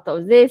part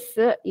of this,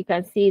 you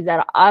can see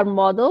there are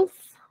models,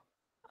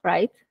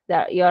 right?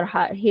 That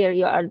here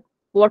you are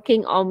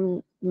working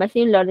on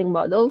machine learning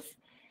models,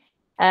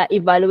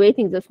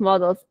 evaluating those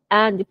models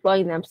and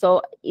deploying them.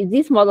 So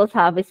these models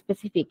have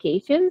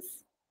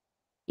specifications.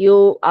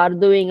 You are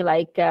doing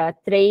like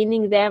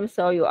training them.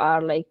 So you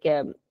are like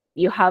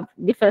you have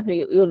different.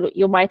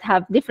 You might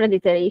have different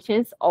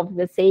iterations of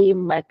the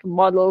same like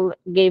model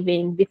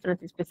giving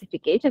different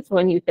specifications.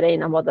 When you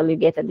train a model, you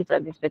get a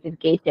different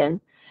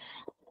specification.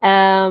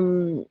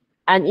 And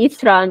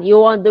each run, you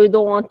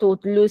don't want to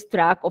lose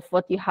track of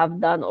what you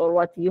have done or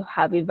what you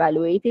have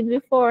evaluated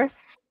before.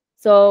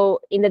 So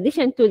in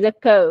addition to the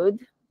code,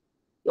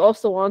 you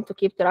also want to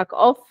keep track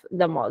of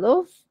the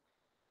models.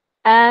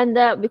 And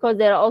because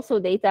there are also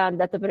data and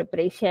data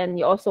preparation,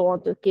 you also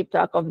want to keep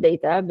track of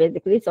data,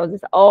 basically. So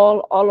this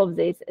all of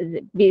this,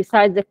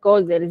 besides the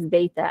code, there is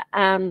data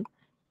and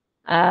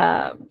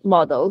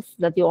models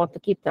that you want to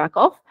keep track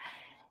of.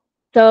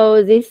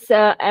 So these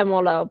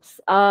MLOps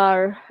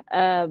are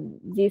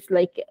these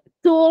like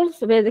tools.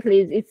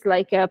 Basically, it's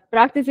like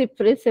practice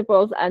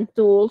principles and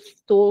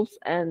tools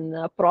and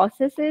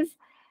processes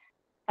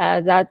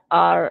that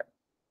are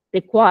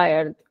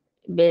required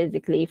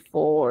basically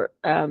for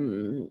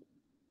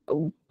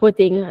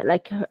putting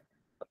like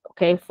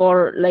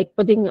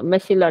putting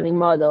machine learning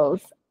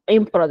models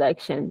in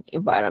production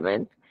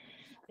environment,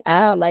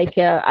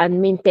 and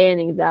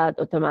maintaining that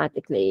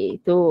automatically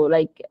to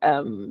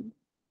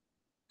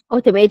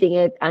automating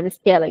it and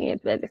scaling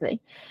it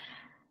basically.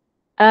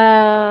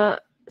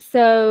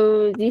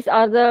 So these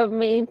are the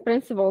main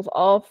principles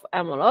of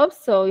MLOps.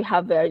 So you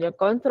have version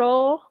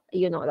control,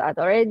 you know that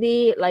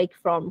already, like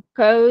from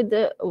code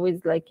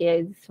with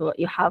so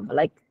you have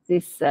like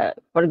this,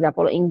 for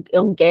example, in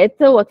Git,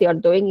 what you are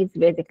doing is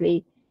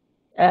basically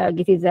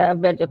Git is a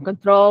version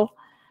control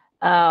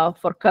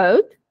for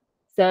code.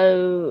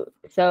 So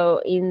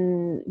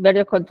in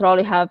version control,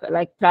 you have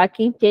like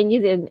tracking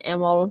changes in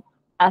ML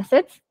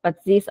assets,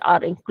 but these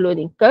are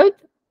including code,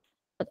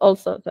 but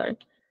also, sorry,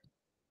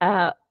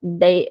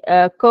 they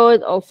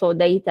code, also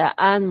data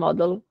and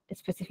model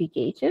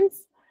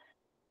specifications.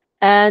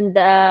 And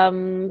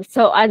and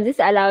this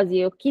allows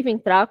you keeping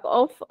track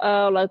of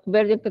like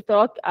version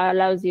control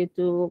allows you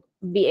to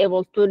be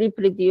able to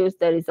reproduce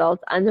the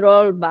results and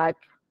roll back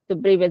to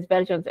previous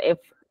versions if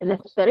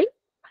necessary.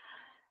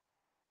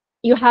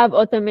 You have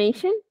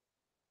automation.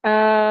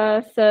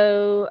 Yeah,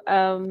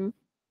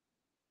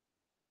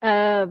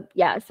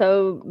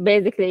 so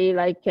basically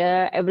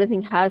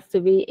everything has to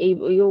be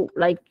able, you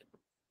like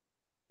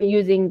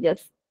using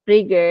just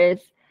triggers,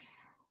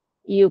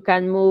 you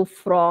can move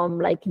from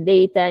like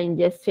data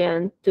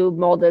ingestion to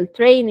model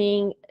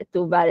training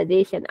to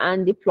validation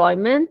and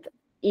deployment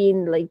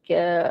in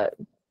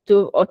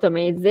to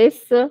automate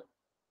this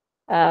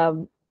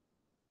um,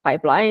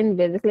 pipeline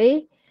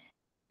basically.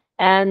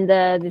 And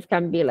this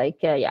can be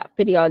yeah,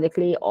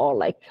 periodically or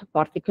like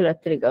particular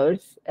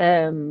triggers.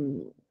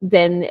 Then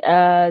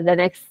the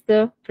next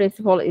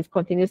principle is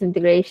continuous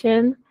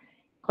integration,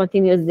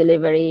 continuous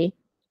delivery,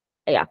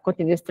 yeah,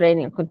 continuous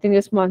training,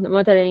 continuous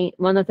monitoring.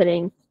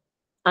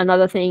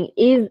 Another thing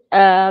is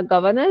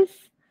governance,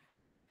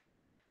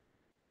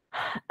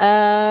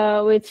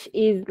 which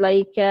is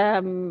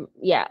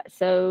yeah,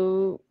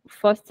 so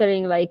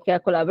fostering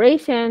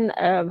collaboration,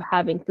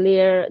 having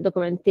clear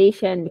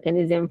documentation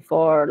mechanism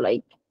for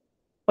like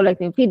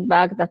collecting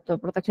feedback, data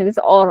protection. These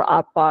all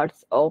are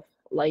parts of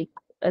like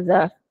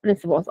the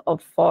principles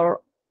of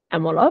for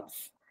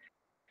MLOps.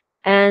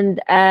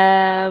 And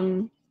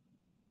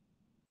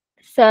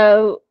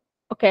so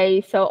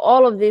okay, so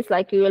all of this,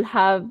 like you will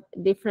have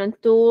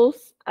different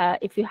tools.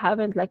 If you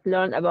haven't like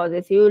learned about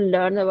this, you will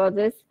learn about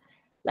this.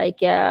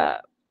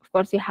 Of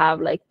course, you have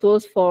like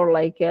tools for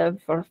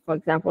for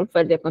example,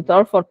 for the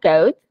control for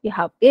code. You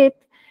have Git.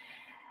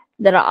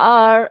 There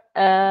are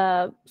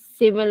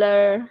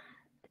similar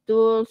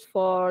tools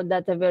for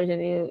data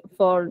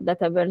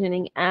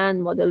versioning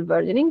and model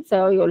versioning.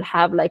 So you'll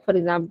have like, for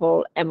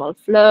example,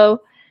 MLflow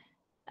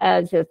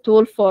as a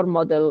tool for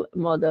model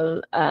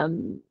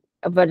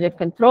version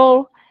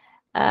control.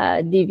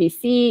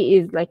 DVC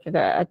is like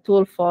a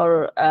tool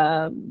for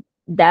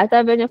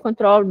data version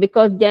control,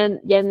 because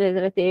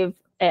generative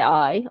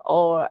AI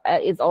or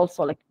is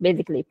also like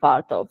basically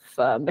part of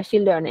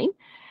machine learning.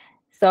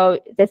 So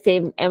the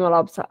same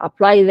MLOps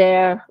apply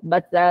there,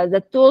 but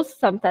the tools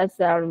sometimes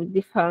are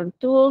different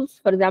tools.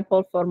 For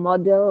example, for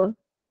model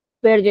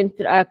version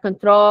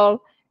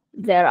control,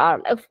 there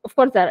are, of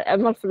course, there are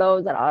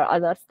MLflow, there are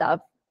other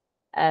stuff.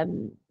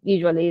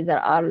 Usually there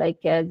are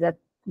the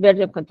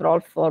version control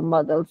for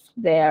models.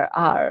 There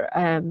are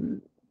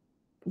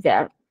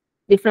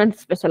different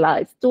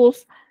specialized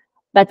tools,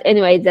 but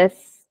anyway, the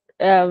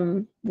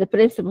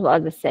principles are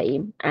the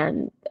same.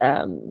 And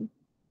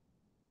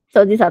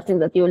so these are things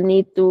that you'll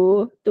need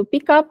to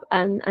pick up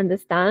and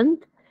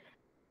understand.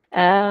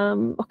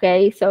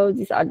 Okay, so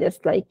these are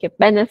just like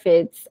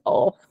benefits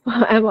of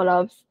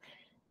MLOps.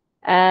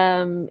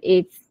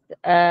 It's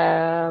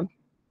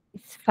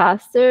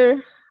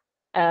faster,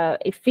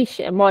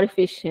 efficient, more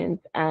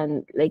efficient,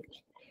 and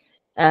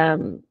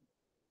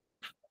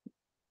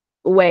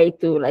way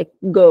to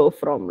go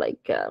from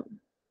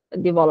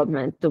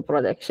development to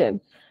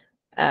production,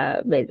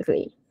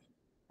 basically.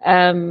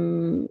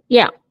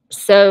 Yeah.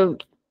 So,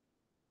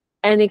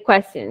 any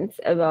questions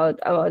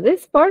about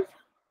this part?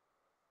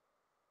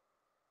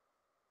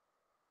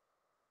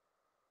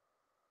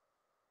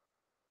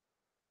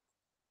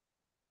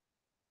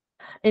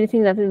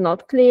 Anything that is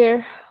not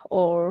clear,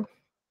 or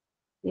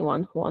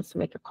anyone who wants to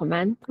make a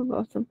comment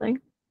about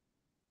something?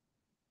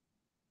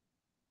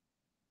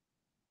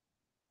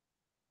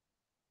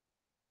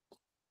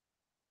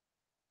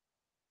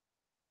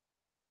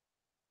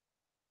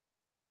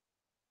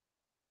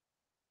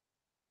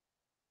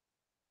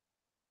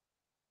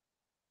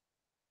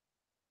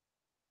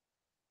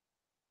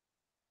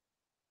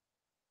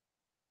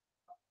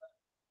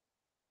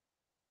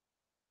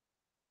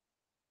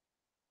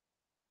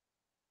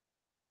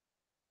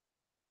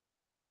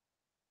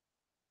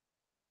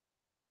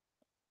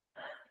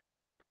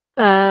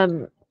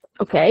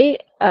 Okay.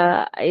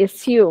 I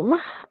assume.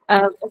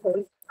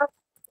 Okay.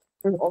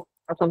 Or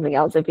something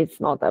else if it's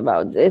not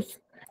about this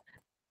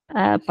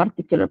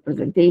particular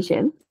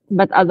presentation.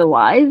 But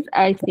otherwise,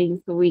 I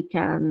think we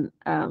can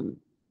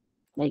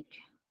like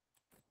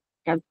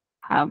can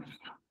have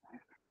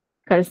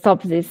can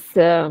stop this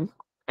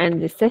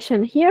end this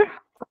session here.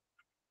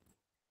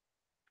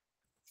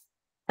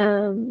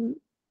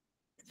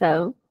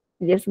 So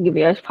just give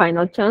you a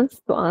final chance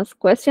to ask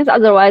questions.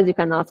 Otherwise, you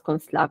can ask on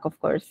Slack, of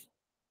course,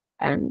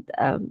 and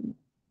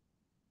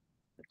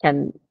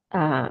can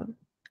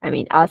I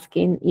mean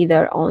asking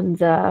either on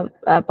the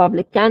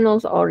public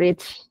channels or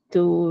reach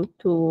to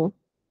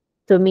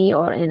me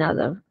or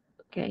another.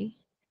 Okay.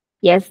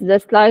 Yes, the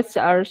slides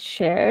are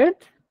shared.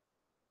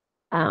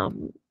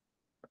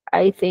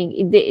 I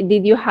think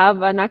did you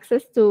have an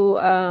access to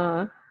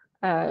a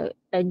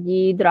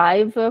G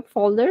Drive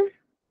folder?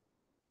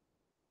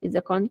 Is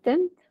the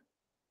content?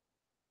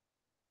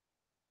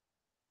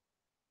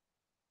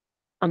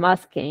 I'm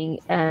asking.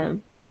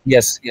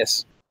 Yes,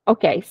 yes.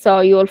 Okay, so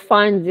you'll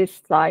find these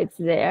slides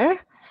there.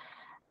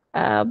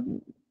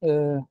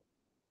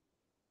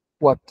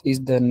 What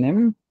is the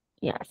name?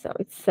 Yeah, so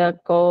it's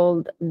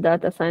called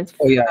Data Science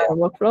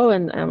Workflow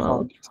and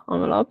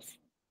MLOps.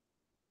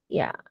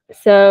 Yeah,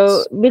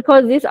 so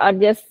because these are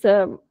just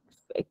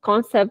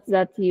concepts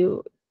that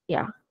you,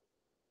 yeah,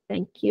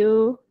 thank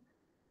you.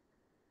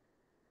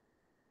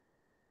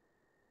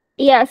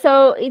 Yeah,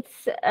 so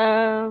it's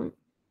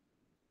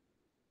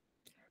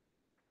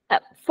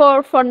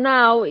for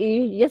now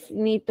you just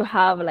need to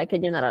have like a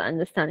general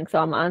understanding. So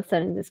I'm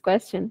answering this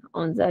question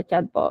on the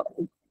chat box.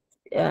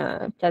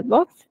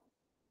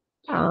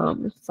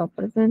 So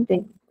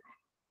presenting.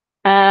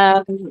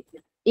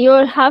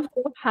 You'll have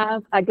to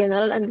have a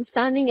general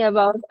understanding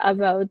about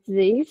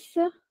these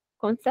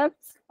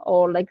concepts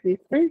or like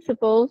these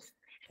principles,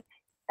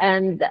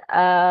 and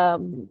because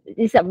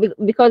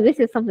this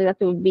is something that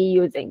we'll be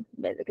using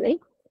basically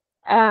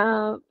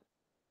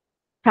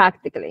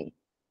practically.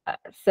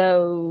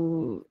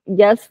 So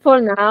just for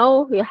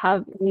now, you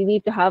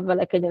need to have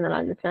like a general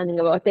understanding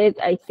about it.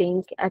 I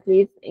think at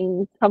least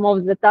in some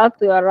of the tasks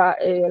you are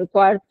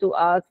required to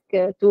ask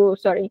to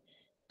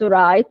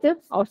write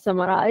or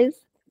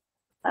summarize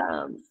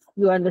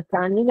your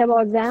understanding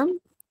about them,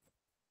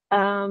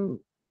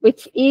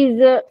 which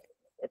is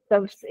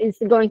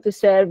going to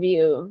serve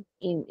you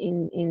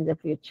in the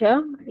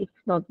future. It's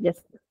not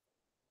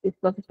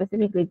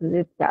specifically to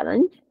this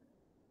challenge.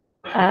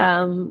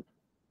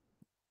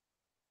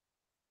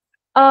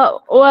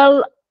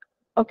 Well,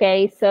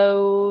 okay,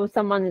 so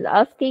someone is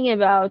asking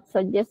about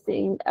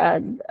suggesting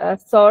a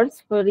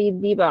source for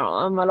read deeper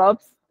on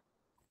MLOps.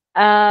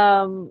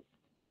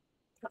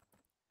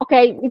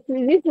 Okay,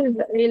 this is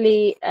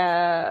really,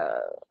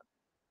 I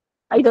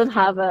don't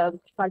have a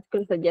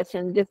particular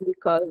suggestion just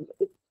because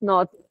it's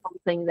not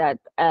something that,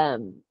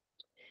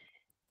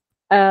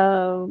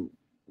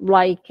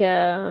 like,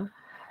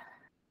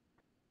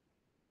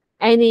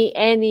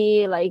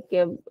 any like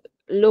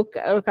look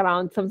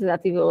around something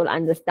that you will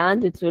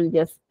understand, it will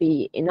just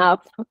be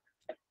enough.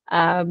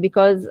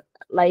 Because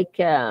like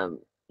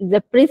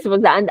the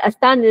principles and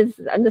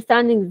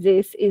understanding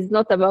this is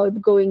not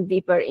about going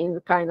deeper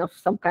in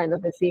some kind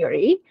of a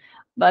theory,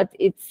 but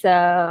it's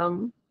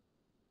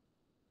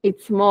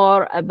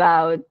more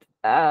about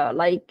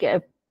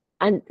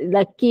and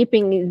like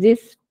keeping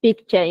this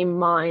picture in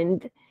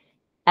mind,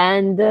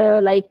 and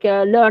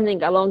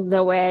learning along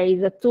the way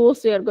the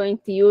tools you're going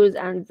to use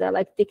and the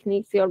like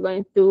techniques you're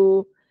going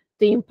to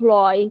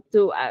employ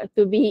to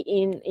be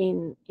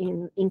in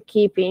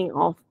keeping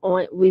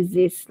with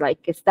this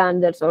like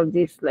standards or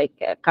this like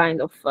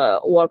kind of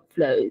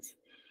workflows.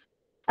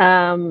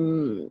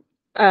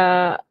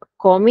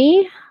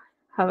 Komi,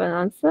 have an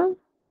answer?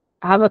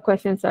 I have a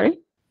question, sorry.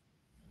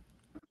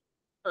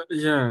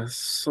 Yeah,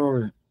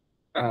 sorry.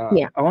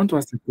 Yeah. I want to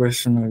ask a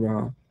question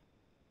about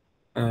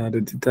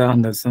the data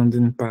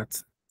understanding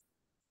part,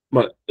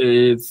 but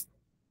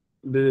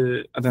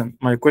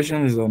my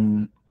question is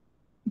on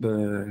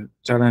the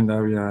challenge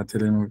that we are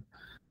dealing with.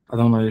 I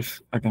don't know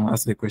if I can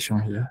ask the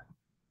question here.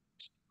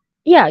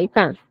 Yeah, you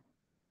can.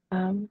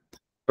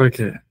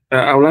 Okay,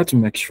 I would like to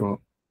make sure.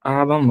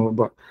 I don't know,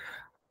 but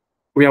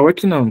we are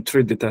working on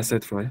 3 data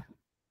sets, right?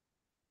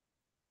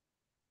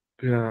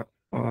 Yeah,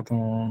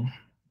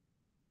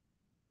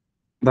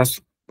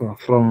 that's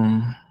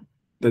from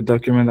the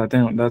document. I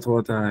think that's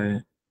what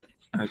I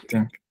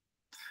think.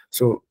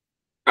 So,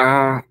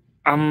 I'm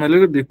a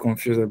little bit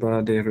confused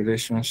about the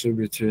relationship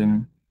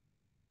between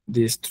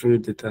these 3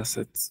 data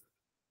sets.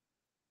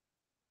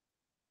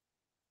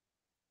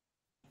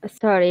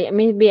 Sorry,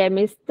 maybe I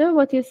missed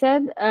what you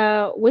said.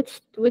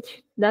 Which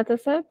data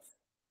sets?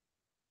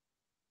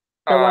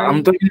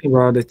 I'm talking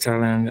about the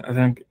challenge. I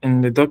think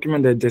in the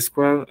document they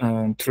describe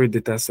 3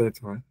 data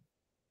sets, right?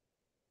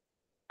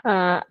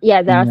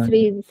 Yeah, there are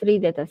three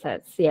data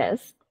sets.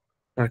 Yes.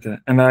 Okay,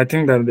 and I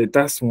think that the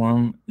task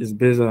 1 is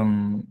based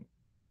on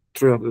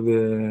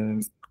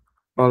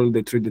all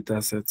the 3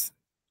 data sets.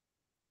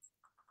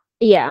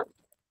 Yeah.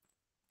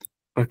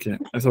 Okay,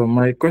 so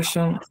my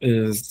question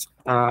is,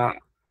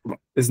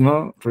 it's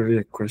not really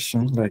a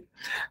question. Like,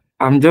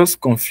 I'm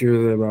just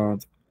confused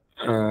about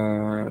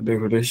the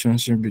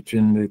relationship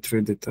between the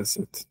three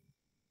datasets.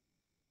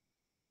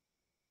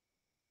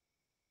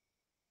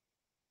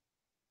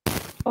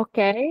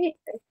 Okay,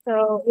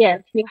 so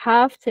yes, you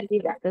have 3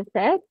 data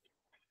sets.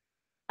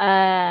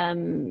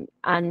 And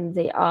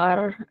they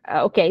are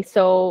okay.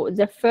 So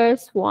the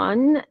first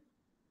one,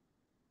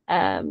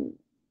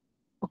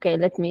 okay,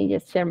 let me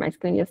just share my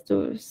screen just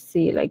to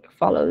see, like,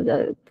 follow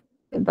the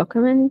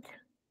document.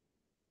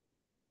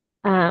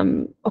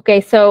 Okay,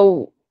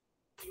 so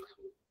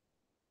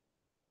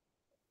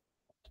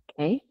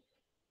okay.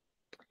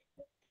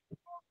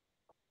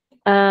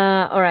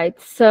 All right.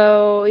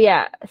 So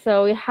yeah,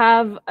 so we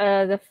have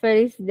the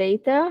first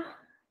data,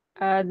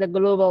 the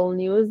global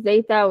news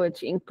data,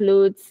 which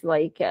includes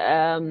like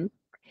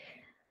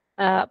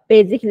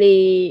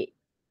basically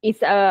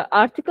it's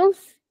articles.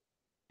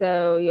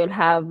 So you'll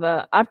have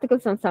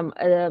articles and some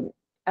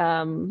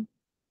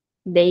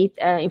date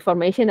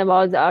information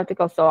about the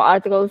article. So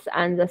articles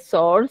and the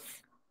source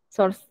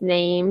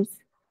names,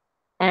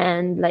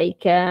 and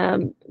like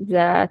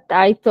the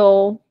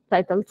title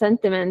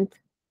sentiment,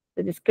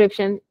 the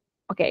description.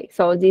 Okay,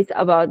 so these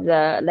about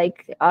the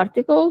like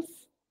articles.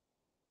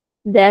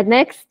 The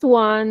next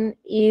one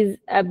is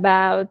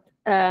about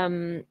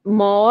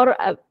more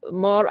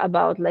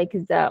about like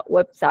the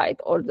website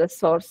or the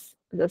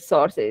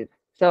sources.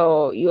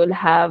 So you'll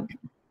have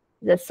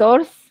the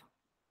source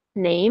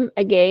name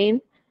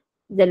again,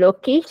 the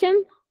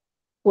location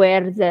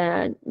where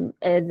the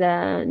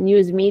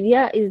news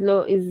media is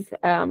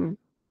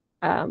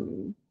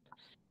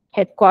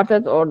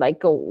headquartered, or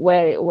like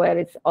where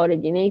it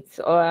originates,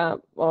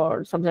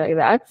 or something like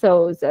that.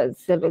 So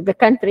the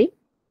country.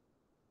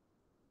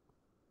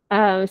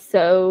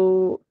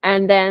 So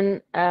and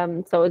then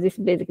so this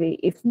basically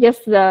it's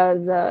just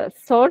the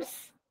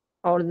source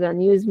or the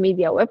news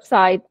media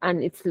website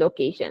and its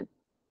location.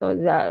 So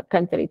the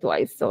country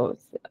twice. So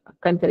it's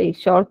country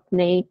short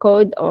name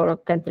code or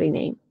country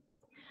name.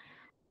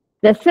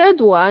 The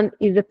third one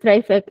is the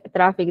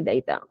traffic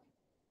data.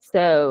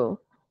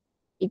 So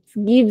it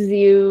gives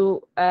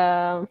you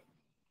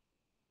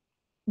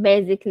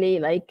basically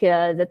like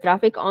the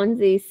traffic on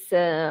this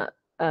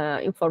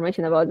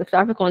information about the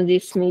traffic on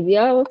these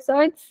media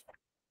websites,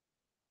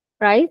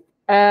 right?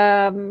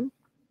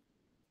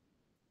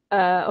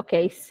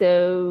 Okay,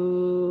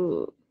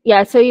 so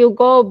yeah, so you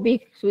go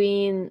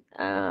between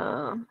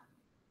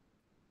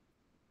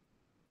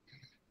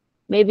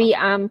maybe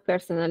I'm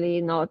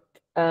personally not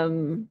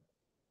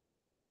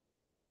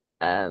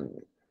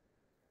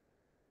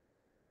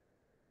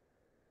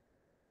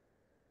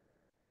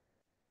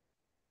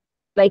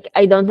like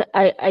I don't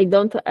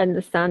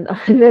understand.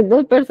 I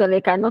don't personally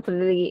cannot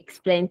really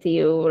explain to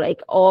you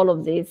like all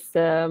of these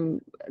No,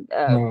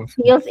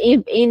 fields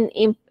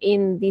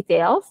in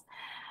details.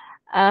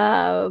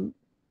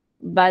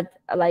 But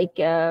like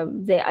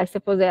I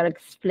suppose they are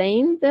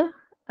explained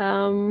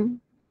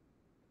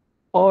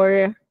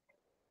or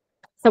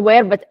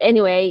somewhere. But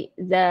anyway,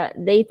 the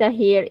data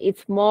here,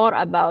 it's more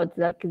about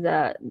like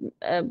the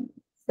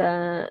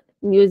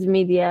news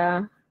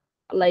media,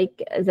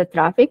 like the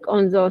traffic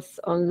on those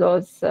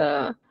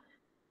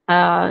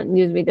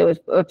news media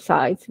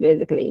websites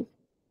basically.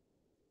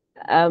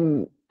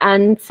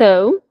 And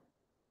so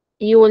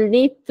you will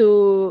need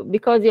to,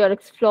 because you're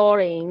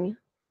exploring,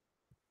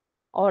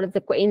 or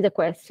in the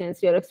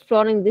questions you're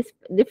exploring this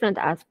different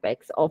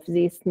aspects of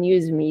these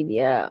news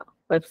media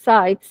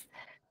websites,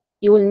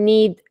 you will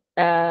need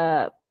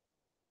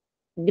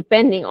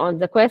depending on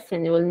the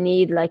question, you will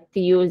need like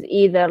to use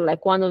either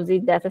like one of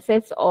these data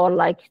sets or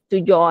like to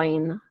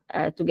join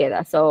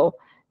together. So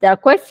there are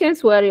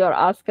questions where you're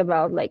asked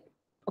about like,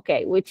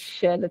 okay,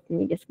 which let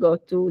me just go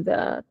to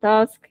the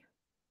task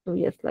to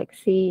just like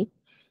see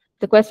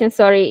the question.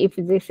 Sorry if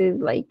this is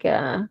like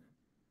I'm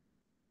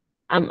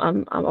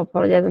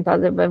apologizing to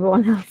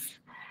everyone else.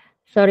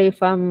 Sorry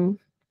if I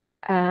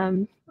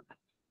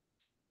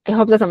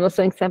hope that I'm not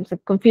saying something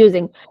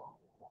confusing.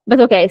 But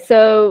okay,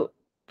 so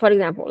for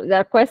example, there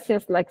are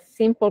questions like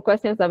simple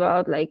questions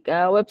about like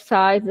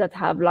websites that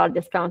have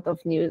largest count of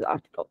news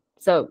articles.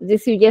 So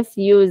this you just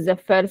use the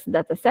first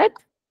data set,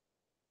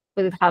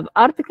 because it have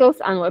articles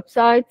and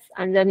websites,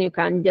 and then you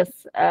can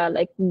just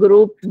like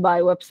group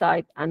by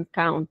website and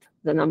count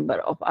the number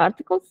of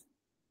articles.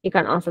 You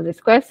can answer this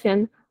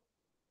question.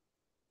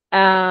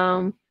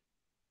 But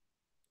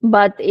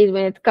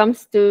when it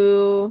comes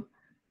to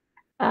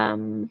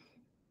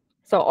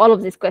so all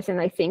of these questions,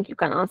 I think you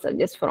can answer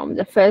just from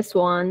the first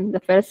one, the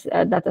first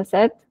data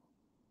set.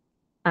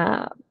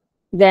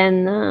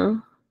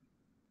 Then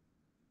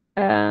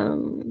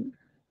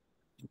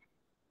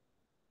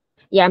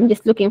yeah, I'm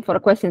just looking for a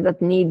question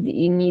that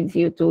needs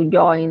you to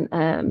join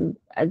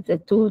as the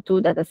two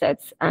data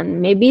sets,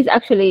 and maybe it's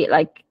actually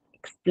like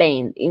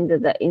explained in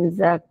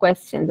the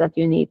question that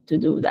you need to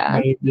do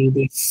that. maybe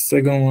the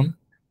second one.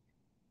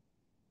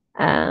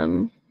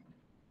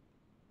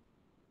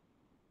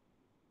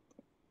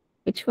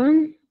 Which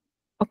one?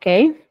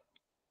 Okay.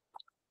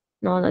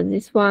 No, not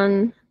this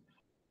one.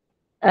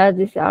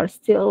 These are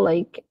still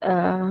like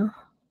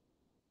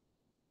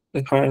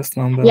The highest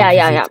number.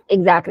 Yeah,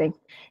 exactly.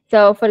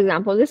 So, for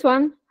example, this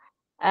one,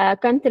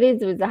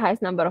 countries with the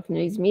highest number of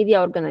news media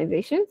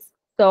organizations.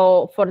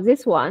 So, for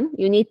this one,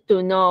 you need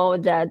to know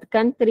the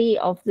country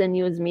of the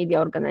news media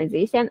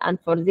organization, and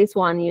for this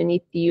one, you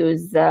need to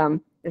use the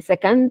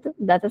second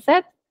data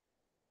set,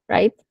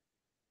 right?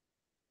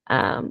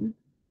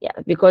 Yeah,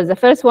 because the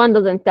first one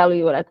doesn't tell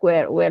you like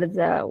where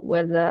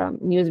the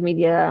news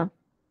media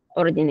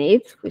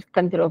originates, which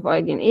country of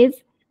origin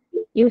is.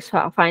 You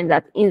find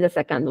that in the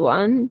second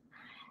one.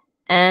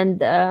 And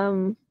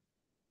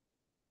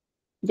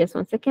just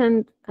 1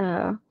 second.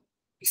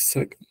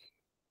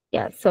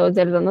 Yeah, so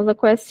there's another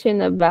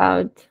question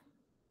about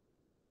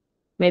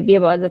maybe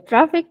about the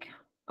traffic.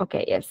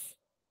 Okay, yes.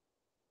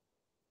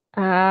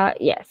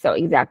 Yeah, so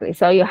exactly.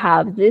 So you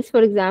have this,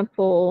 for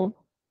example.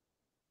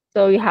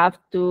 So you have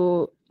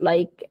to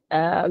like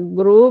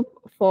group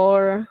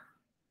for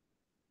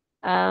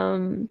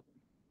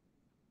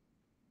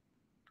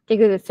take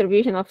the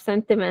distribution of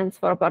sentiments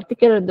for a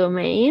particular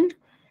domain,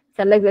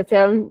 select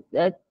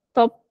the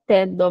top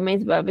 10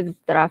 domains by visit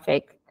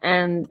traffic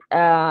and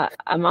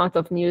amount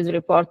of news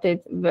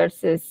reported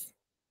versus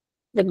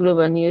the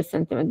global news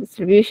sentiment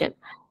distribution.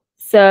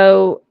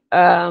 So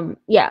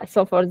yeah,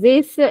 so for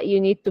this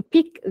you need to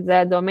pick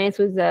the domains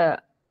with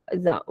the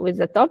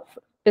top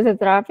visit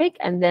traffic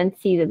and then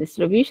see the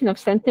distribution of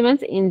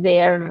sentiments in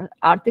their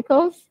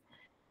articles,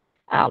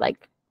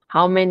 like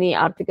how many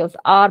articles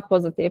are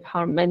positive,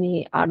 how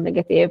many are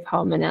negative,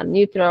 how many are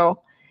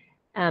neutral.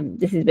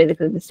 This is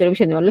basically the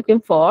distribution you're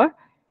looking for.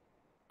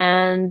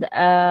 And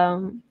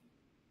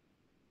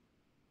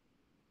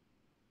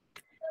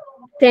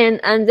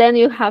then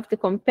you have to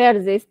compare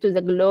this to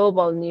the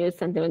global news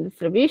sentiment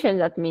distribution.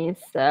 That means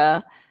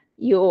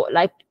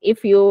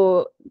if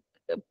you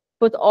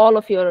put all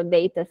of your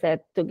data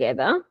set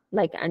together,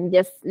 and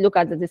just look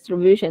at the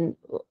distribution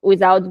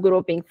without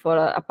grouping for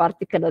a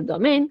particular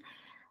domain,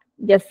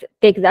 just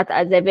take that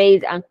as a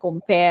base and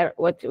compare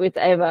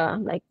whichever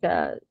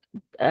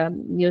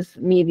news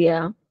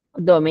media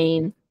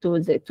domain to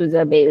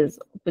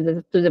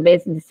the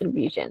base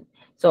distribution.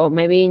 So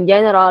maybe in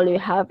general you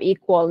have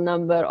equal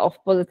number of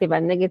positive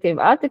and negative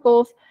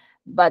articles,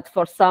 but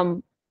for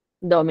some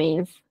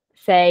domains,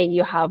 say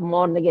you have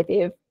more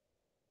negative,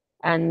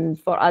 and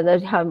for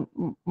others you have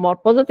more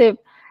positive.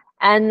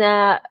 And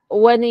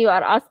when you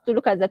are asked to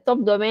look at the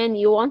top domain,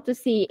 you want to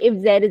see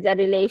if there is a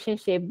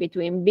relationship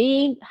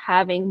between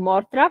having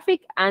more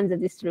traffic and the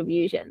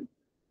distribution.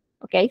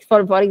 Okay,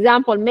 for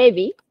example,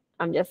 maybe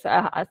I'm just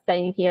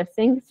saying here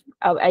things.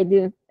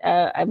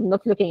 I'm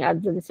not looking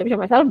at the distribution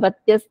myself, but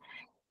just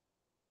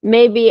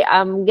maybe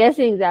I'm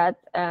guessing that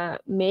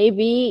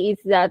maybe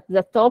it's that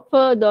the top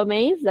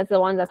domains, that's the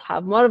ones that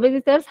have more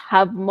visitors,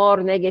 have more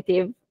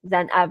negative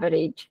than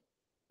average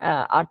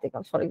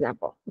articles, for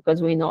example,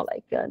 because we know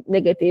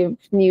negative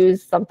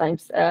news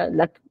sometimes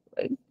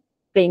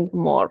bring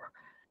more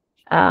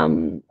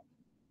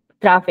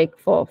traffic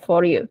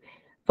for you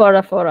for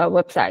a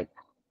website.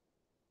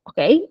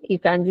 Okay,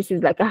 this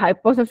is like a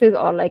hypothesis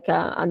or like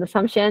an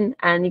assumption,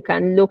 and you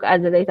can look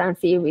at the data and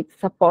see if it's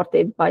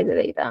supported by the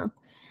data.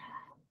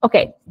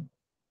 Okay,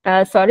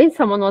 sorry,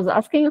 someone was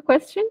asking a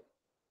question.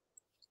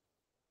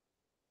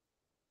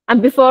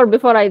 And before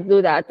I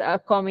do that,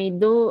 Komi,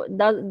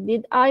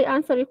 did I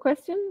answer your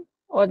question,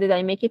 or did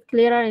I make it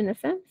clearer in a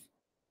sense?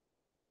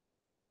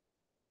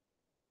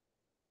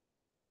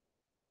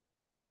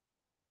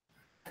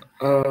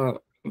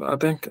 I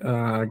think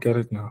I get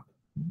it now.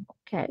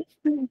 Okay.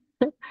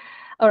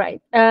 All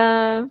right.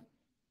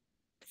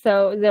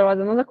 So there was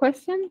another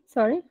question.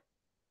 Sorry.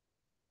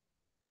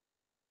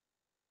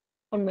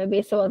 Or maybe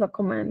it was a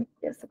comment.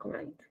 Yes, a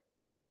comment.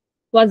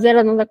 Was there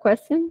another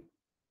question?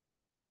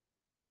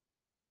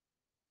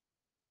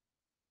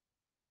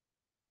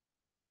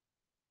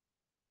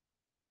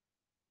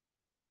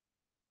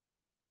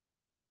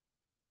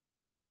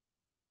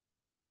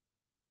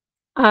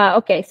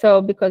 Okay,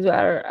 so because we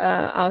are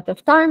out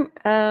of time,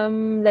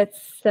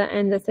 let's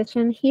end the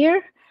session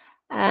here.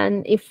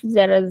 And if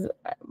there is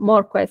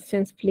more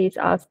questions, please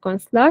ask on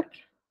Slack.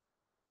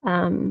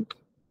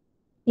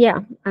 Yeah,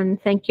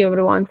 and thank you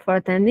everyone for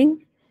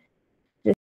attending.